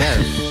Awards. Yeah.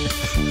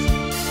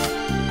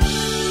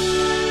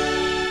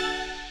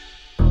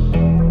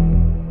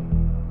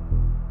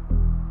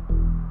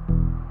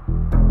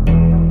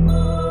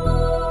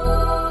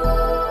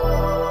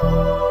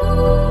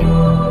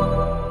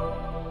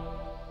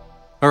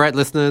 All right,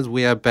 listeners,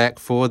 we are back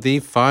for the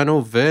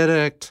final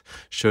verdict.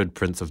 Should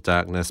Prince of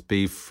Darkness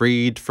be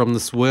freed from the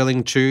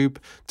swirling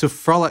tube to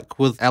frolic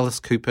with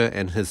Alice Cooper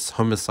and his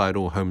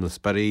homicidal homeless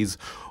buddies,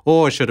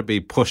 or should it be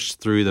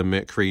pushed through the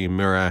mercury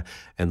mirror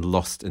and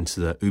lost into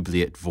the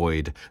oubliette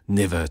void,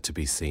 never to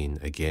be seen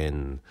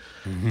again?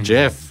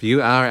 Jeff,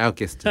 you are our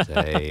guest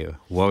today.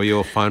 What were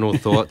your final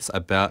thoughts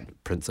about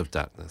Prince of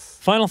Darkness?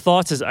 Final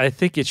thoughts is I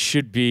think it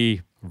should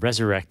be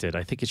resurrected.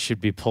 I think it should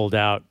be pulled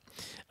out.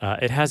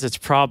 It has its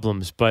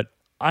problems, but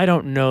I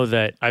don't know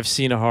that I've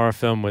seen a horror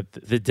film with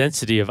the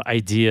density of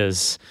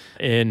ideas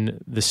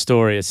in the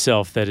story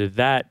itself that is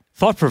that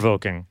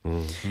thought-provoking.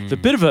 The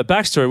bit of a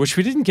backstory, which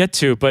we didn't get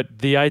to, but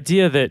the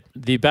idea that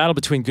the battle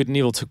between good and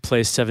evil took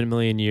place 7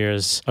 million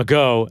years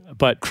ago,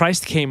 but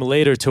Christ came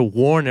later to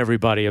warn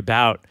everybody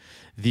about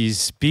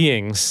these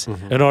beings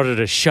in order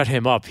to shut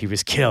him up. He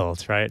was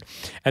killed, right?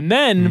 And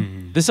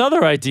then this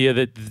other idea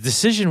that the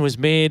decision was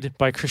made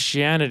by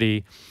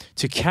Christianity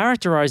to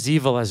characterize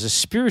evil as a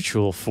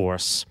spiritual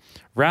force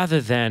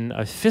rather than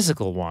a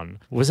physical one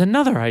was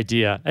another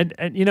idea.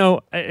 And you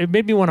know, it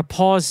made me want to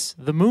pause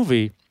the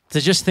movie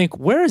to just think,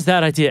 where has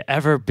that idea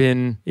ever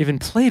been even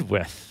played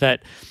with?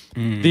 That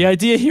the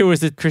idea here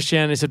was that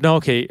Christianity said, no,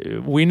 okay,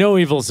 we know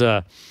evil's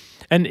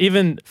and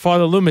even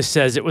Father Loomis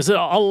says it was a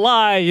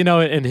lie, you know,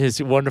 in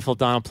his wonderful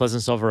Donald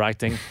Pleasance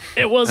overacting.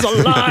 It was a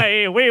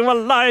lie. We were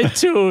lied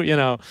to, you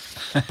know.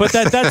 But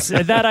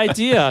that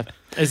idea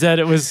is that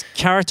it was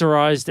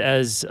characterized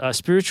as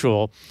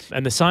spiritual,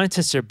 and the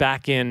scientists are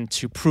back in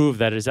to prove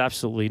that it is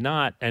absolutely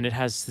not, and it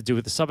has to do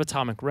with the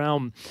subatomic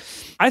realm.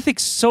 I think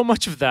so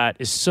much of that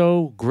is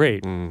so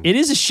great. It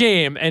is a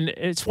shame, and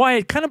it's why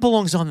it kind of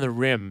belongs on the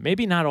rim.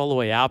 Maybe not all the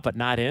way out, but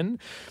not in,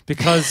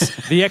 because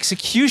the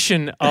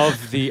execution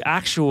of the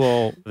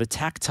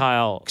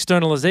tactile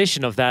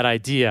externalization of that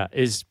idea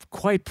is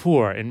quite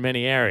poor in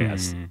many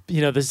areas.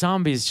 You know, the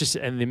zombies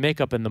and the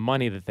makeup and the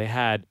money that they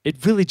had,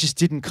 it really just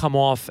didn't come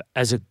off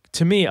as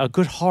to me, a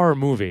good horror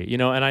movie, you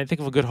know, and I think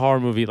of a good horror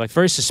movie, like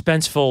very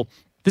suspenseful.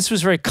 This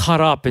was very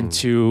cut up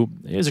into,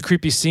 here's a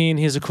creepy scene,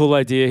 here's a cool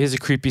idea, here's a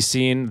creepy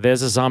scene,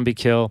 there's a zombie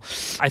kill.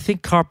 I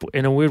think Karp,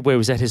 in a weird way,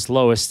 was at his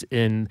lowest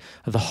in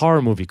the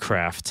horror movie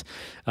craft.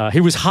 He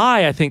was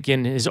high, I think,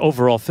 in his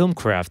overall film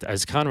craft,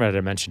 as Conrad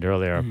had mentioned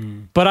earlier.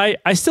 But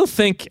I still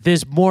think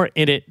there's more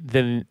in it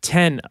than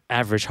 10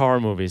 average horror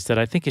movies, that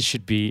I think it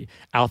should be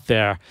out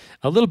there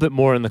a little bit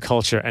more in the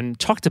culture and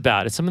talked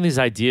about. And some of these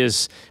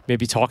ideas may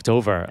be talked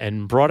over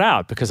and brought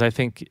out, because I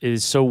think it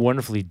is so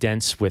wonderfully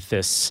dense with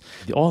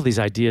all these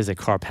ideas that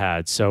Karp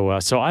had. So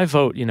I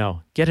vote, you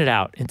know, get it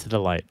out into the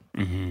light.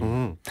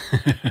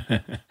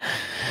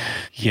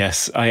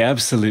 Yes, I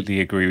absolutely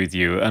agree with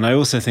you. And I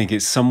also think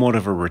it's somewhat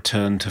of a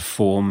return to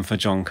form for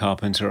John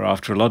Carpenter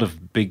after a lot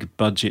of big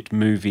budget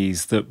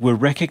movies that were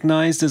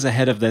recognized as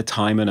ahead of their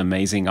time and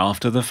amazing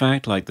after the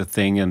fact, like The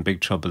Thing and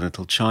Big Trouble in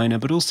Little China,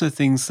 but also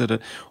things that are,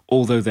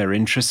 although they're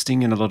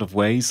interesting in a lot of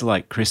ways,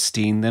 like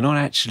Christine, they're not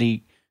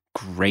actually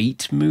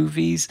great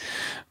movies.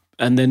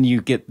 And then you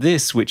get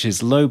this, which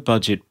is low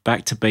budget,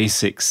 back to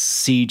basics,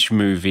 siege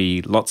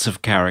movie, lots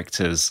of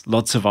characters,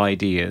 lots of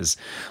ideas,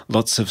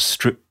 lots of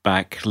stripped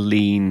back,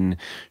 lean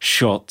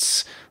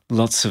shots,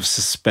 lots of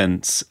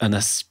suspense,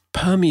 and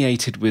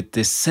permeated with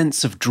this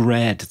sense of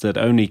dread that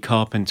only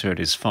Carpenter at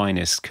his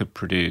finest could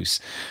produce.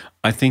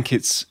 I think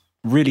it's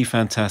really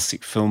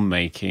fantastic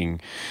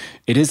filmmaking.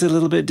 It is a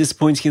little bit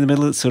disappointing in the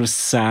middle. It sort of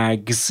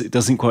sags. It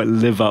doesn't quite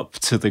live up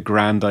to the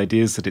grand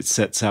ideas that it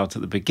sets out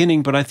at the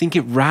beginning, but I think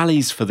it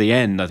rallies for the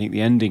end. I think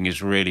the ending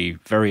is really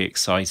very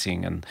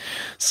exciting, and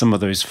some of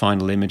those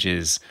final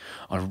images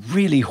are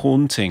really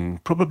haunting,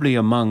 probably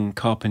among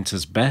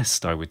Carpenter's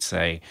best, I would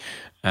say.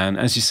 And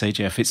as you say,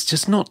 Jeff, it's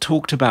just not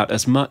talked about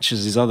as much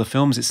as his other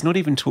films. It's not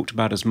even talked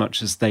about as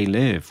much as They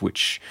Live,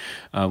 which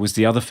was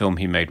the other film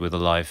he made with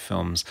Alive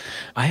Films.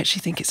 I actually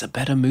think it's a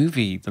better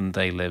movie than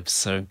They Live.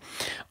 So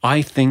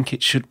I think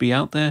it should be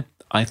out there.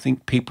 I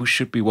think people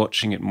should be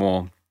watching it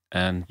more.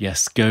 And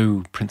yes,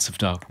 go Prince of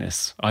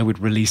Darkness. I would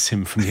release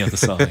him from the other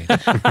side.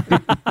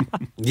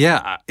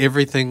 Yeah,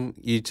 everything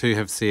you two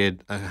have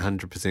said,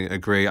 100%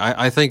 agree.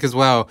 I think as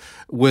well,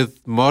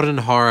 with modern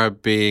horror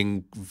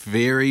being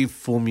very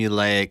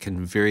formulaic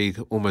and very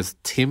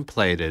almost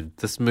templated,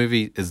 this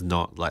movie is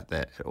not like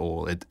that at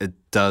all. It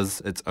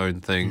does its own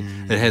thing.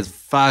 It has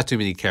far too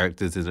many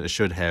characters than it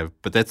should have,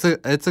 but it's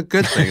a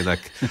good thing.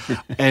 Like,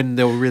 and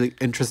there were really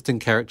interesting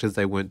characters.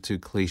 They weren't too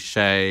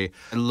cliche.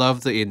 I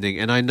love the ending,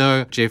 and I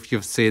know, Jeff,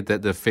 you've said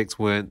that the effects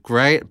weren't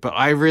great, but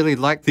I really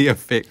like the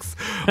effects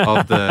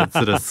of the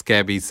sort of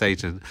scabby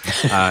Satan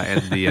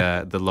and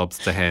the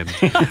lobster hand.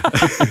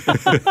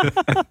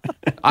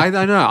 I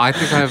don't know. I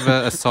think I have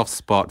a soft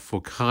spot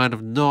for kind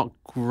of not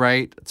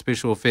great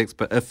special effects,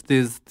 but if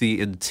there's the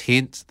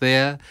intent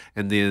there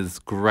and there's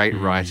great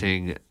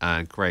writing,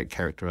 great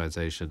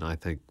characterization, I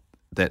think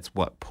that's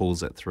what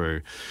pulls it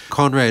through.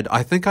 Conrad,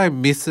 I think I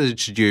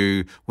messaged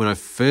you when I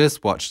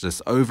first watched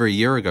this over a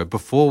year ago,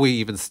 before we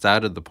even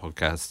started the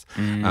podcast,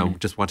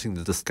 just wanting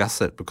to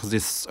discuss it, because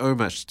there's so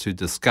much to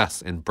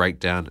discuss and break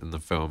down in the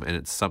film, and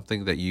it's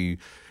something that you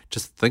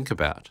just think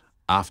about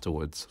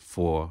afterwards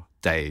for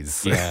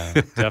days.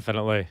 Yeah,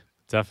 definitely.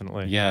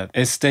 Definitely. Yeah,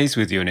 it stays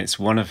with you, and it's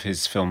one of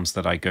his films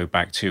that I go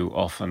back to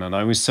often. And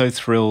I was so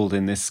thrilled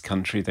in this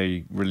country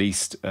they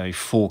released a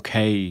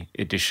 4K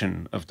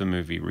edition of the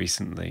movie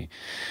recently.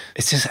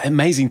 It's just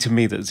amazing to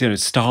me that, you know,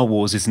 Star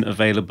Wars isn't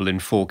available in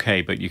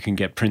 4K, but you can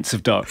get Prince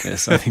of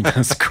Darkness. I think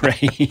that's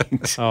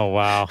great. Oh,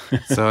 wow.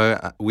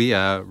 So we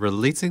are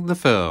releasing the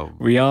film.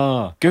 We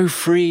are. Go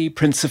free,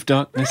 Prince of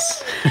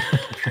Darkness.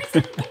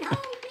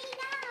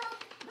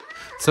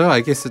 So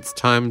I guess it's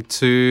time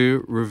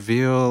to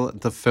reveal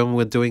the film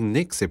we're doing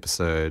next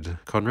episode.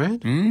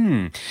 Conrad?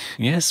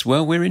 Yes,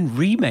 well, we're in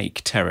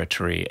remake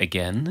territory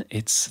again.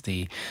 It's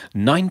the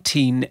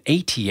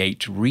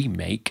 1988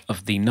 remake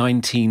of the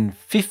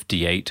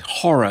 1958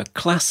 horror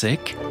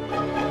classic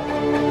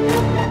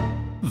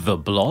The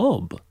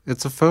Blob.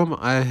 It's a film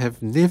I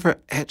have never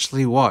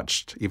actually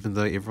watched, even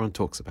though everyone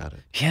talks about it.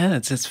 Yeah,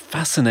 it's a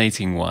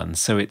fascinating one.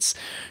 So it's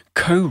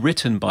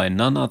co-written by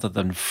none other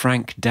than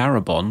Frank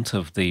Darabont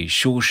of the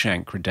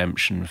Shawshank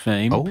Redemption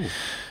fame. Oh.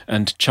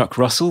 And Chuck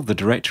Russell, the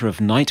director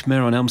of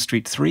Nightmare on Elm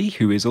Street 3,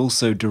 who is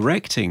also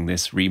directing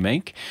this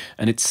remake.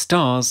 And it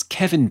stars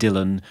Kevin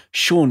Dillon,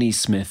 Shawnee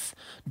Smith,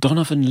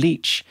 Donovan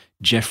Leitch,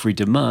 Jeffrey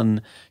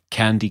DeMunn,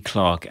 Candy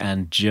Clark,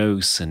 and Joe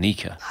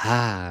Sonica.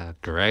 Ah,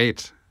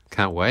 great.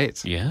 Can't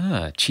wait.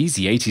 Yeah,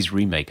 cheesy 80s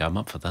remake. I'm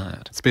up for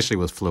that. Especially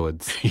with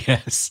fluids.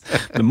 Yes,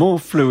 the more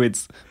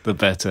fluids, the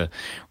better.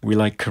 We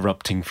like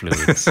corrupting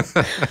fluids.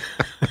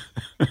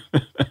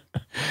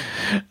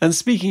 And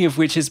speaking of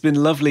which, it's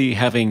been lovely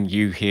having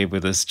you here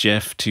with us,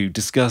 Jeff, to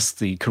discuss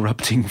the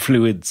corrupting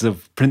fluids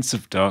of Prince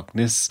of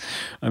Darkness.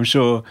 I'm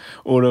sure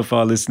all of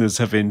our listeners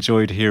have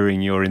enjoyed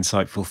hearing your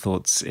insightful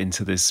thoughts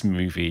into this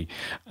movie.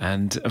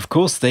 And of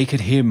course, they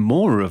could hear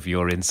more of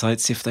your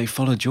insights if they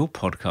followed your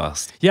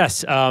podcast.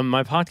 Yes,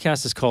 my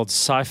podcast is called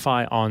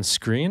Sci-Fi on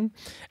Screen,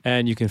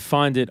 and you can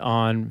find it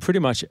on pretty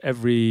much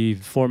every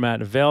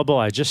format available.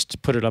 I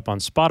just put it up on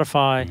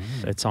Spotify.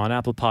 It's on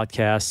Apple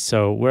Podcasts.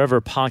 So wherever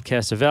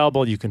podcasts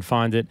available, you can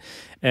find it.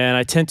 And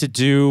I tend to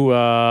do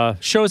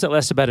shows that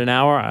last about an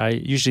hour. I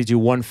usually do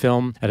one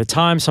film at a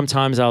time.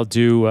 Sometimes I'll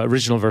do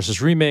original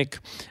versus remake.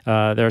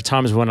 There are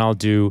times when I'll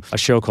do a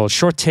show called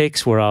Short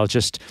Takes, where I'll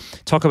just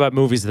talk about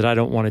movies that I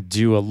don't want to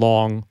do a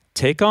long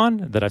take on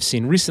that I've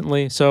seen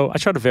recently. So I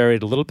try to vary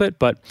it a little bit,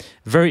 but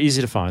very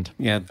easy to find.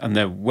 Yeah, and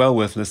they're well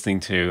worth listening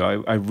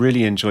to. I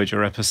really enjoyed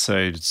your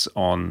episodes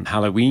on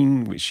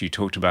Halloween, which you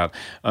talked about,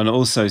 and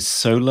also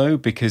Solo,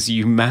 because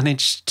you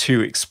managed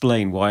to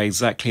explain why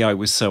exactly I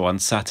was so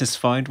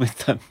unsatisfied with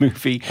that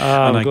movie,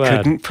 and I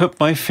couldn't put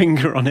my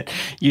finger on it.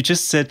 You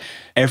just said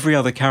every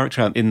other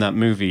character in that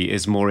movie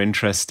is more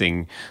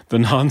interesting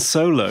than Han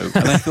Solo.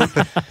 And I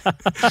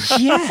thought,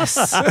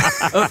 yes,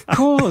 of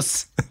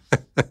course.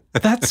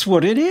 That's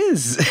what it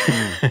is.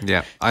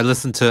 Yeah, I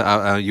listened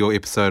to your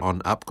episode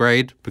on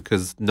Upgrade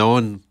because no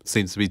one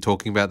seems to be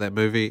talking about that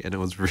movie, and it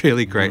was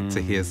really great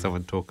to hear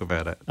someone talk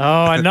about it.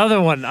 Oh,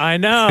 another one. I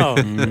know.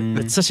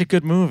 It's such a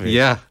good movie.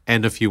 Yeah,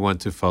 and if you want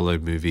to follow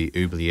Movie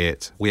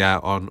Oubliette, we are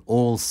on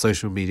all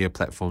social media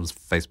platforms,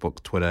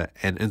 Facebook, Twitter,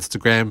 and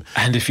Instagram.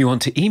 And if you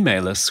want to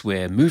email us,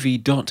 we're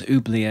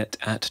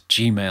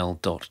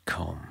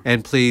movie.oubliette@gmail.com.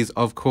 And please,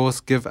 of course,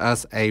 give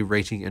us a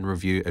rating and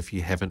review if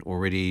you haven't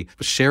already.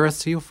 Share us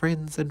to your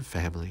friends and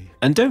family.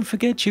 And don't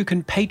forget you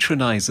can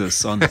patronize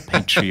us on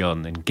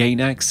Patreon and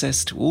gain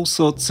access to all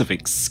sorts of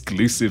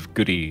exclusive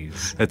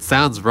goodies. It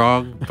sounds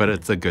wrong, but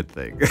it's a good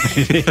thing.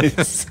 It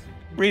is.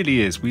 Really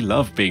is. We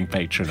love being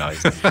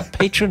patronized.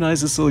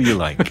 Patronize us all you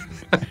like.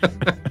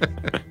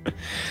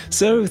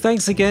 So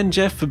thanks again,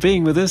 Jeff, for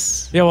being with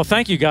us. Yeah, well,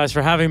 thank you guys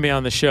for having me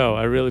on the show.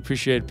 I really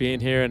appreciate being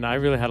here, and I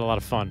really had a lot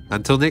of fun.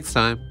 Until next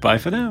time. Bye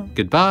for now.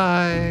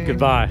 Goodbye.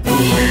 Goodbye.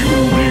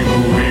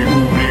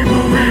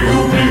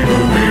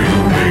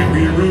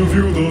 We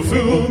review the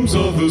films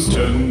others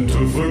tend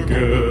to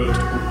forget.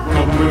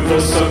 Come with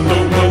us and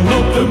open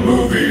up the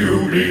movie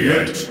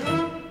Oubliette. This is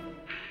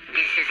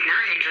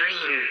not a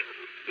dream.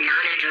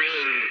 Not a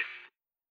dream.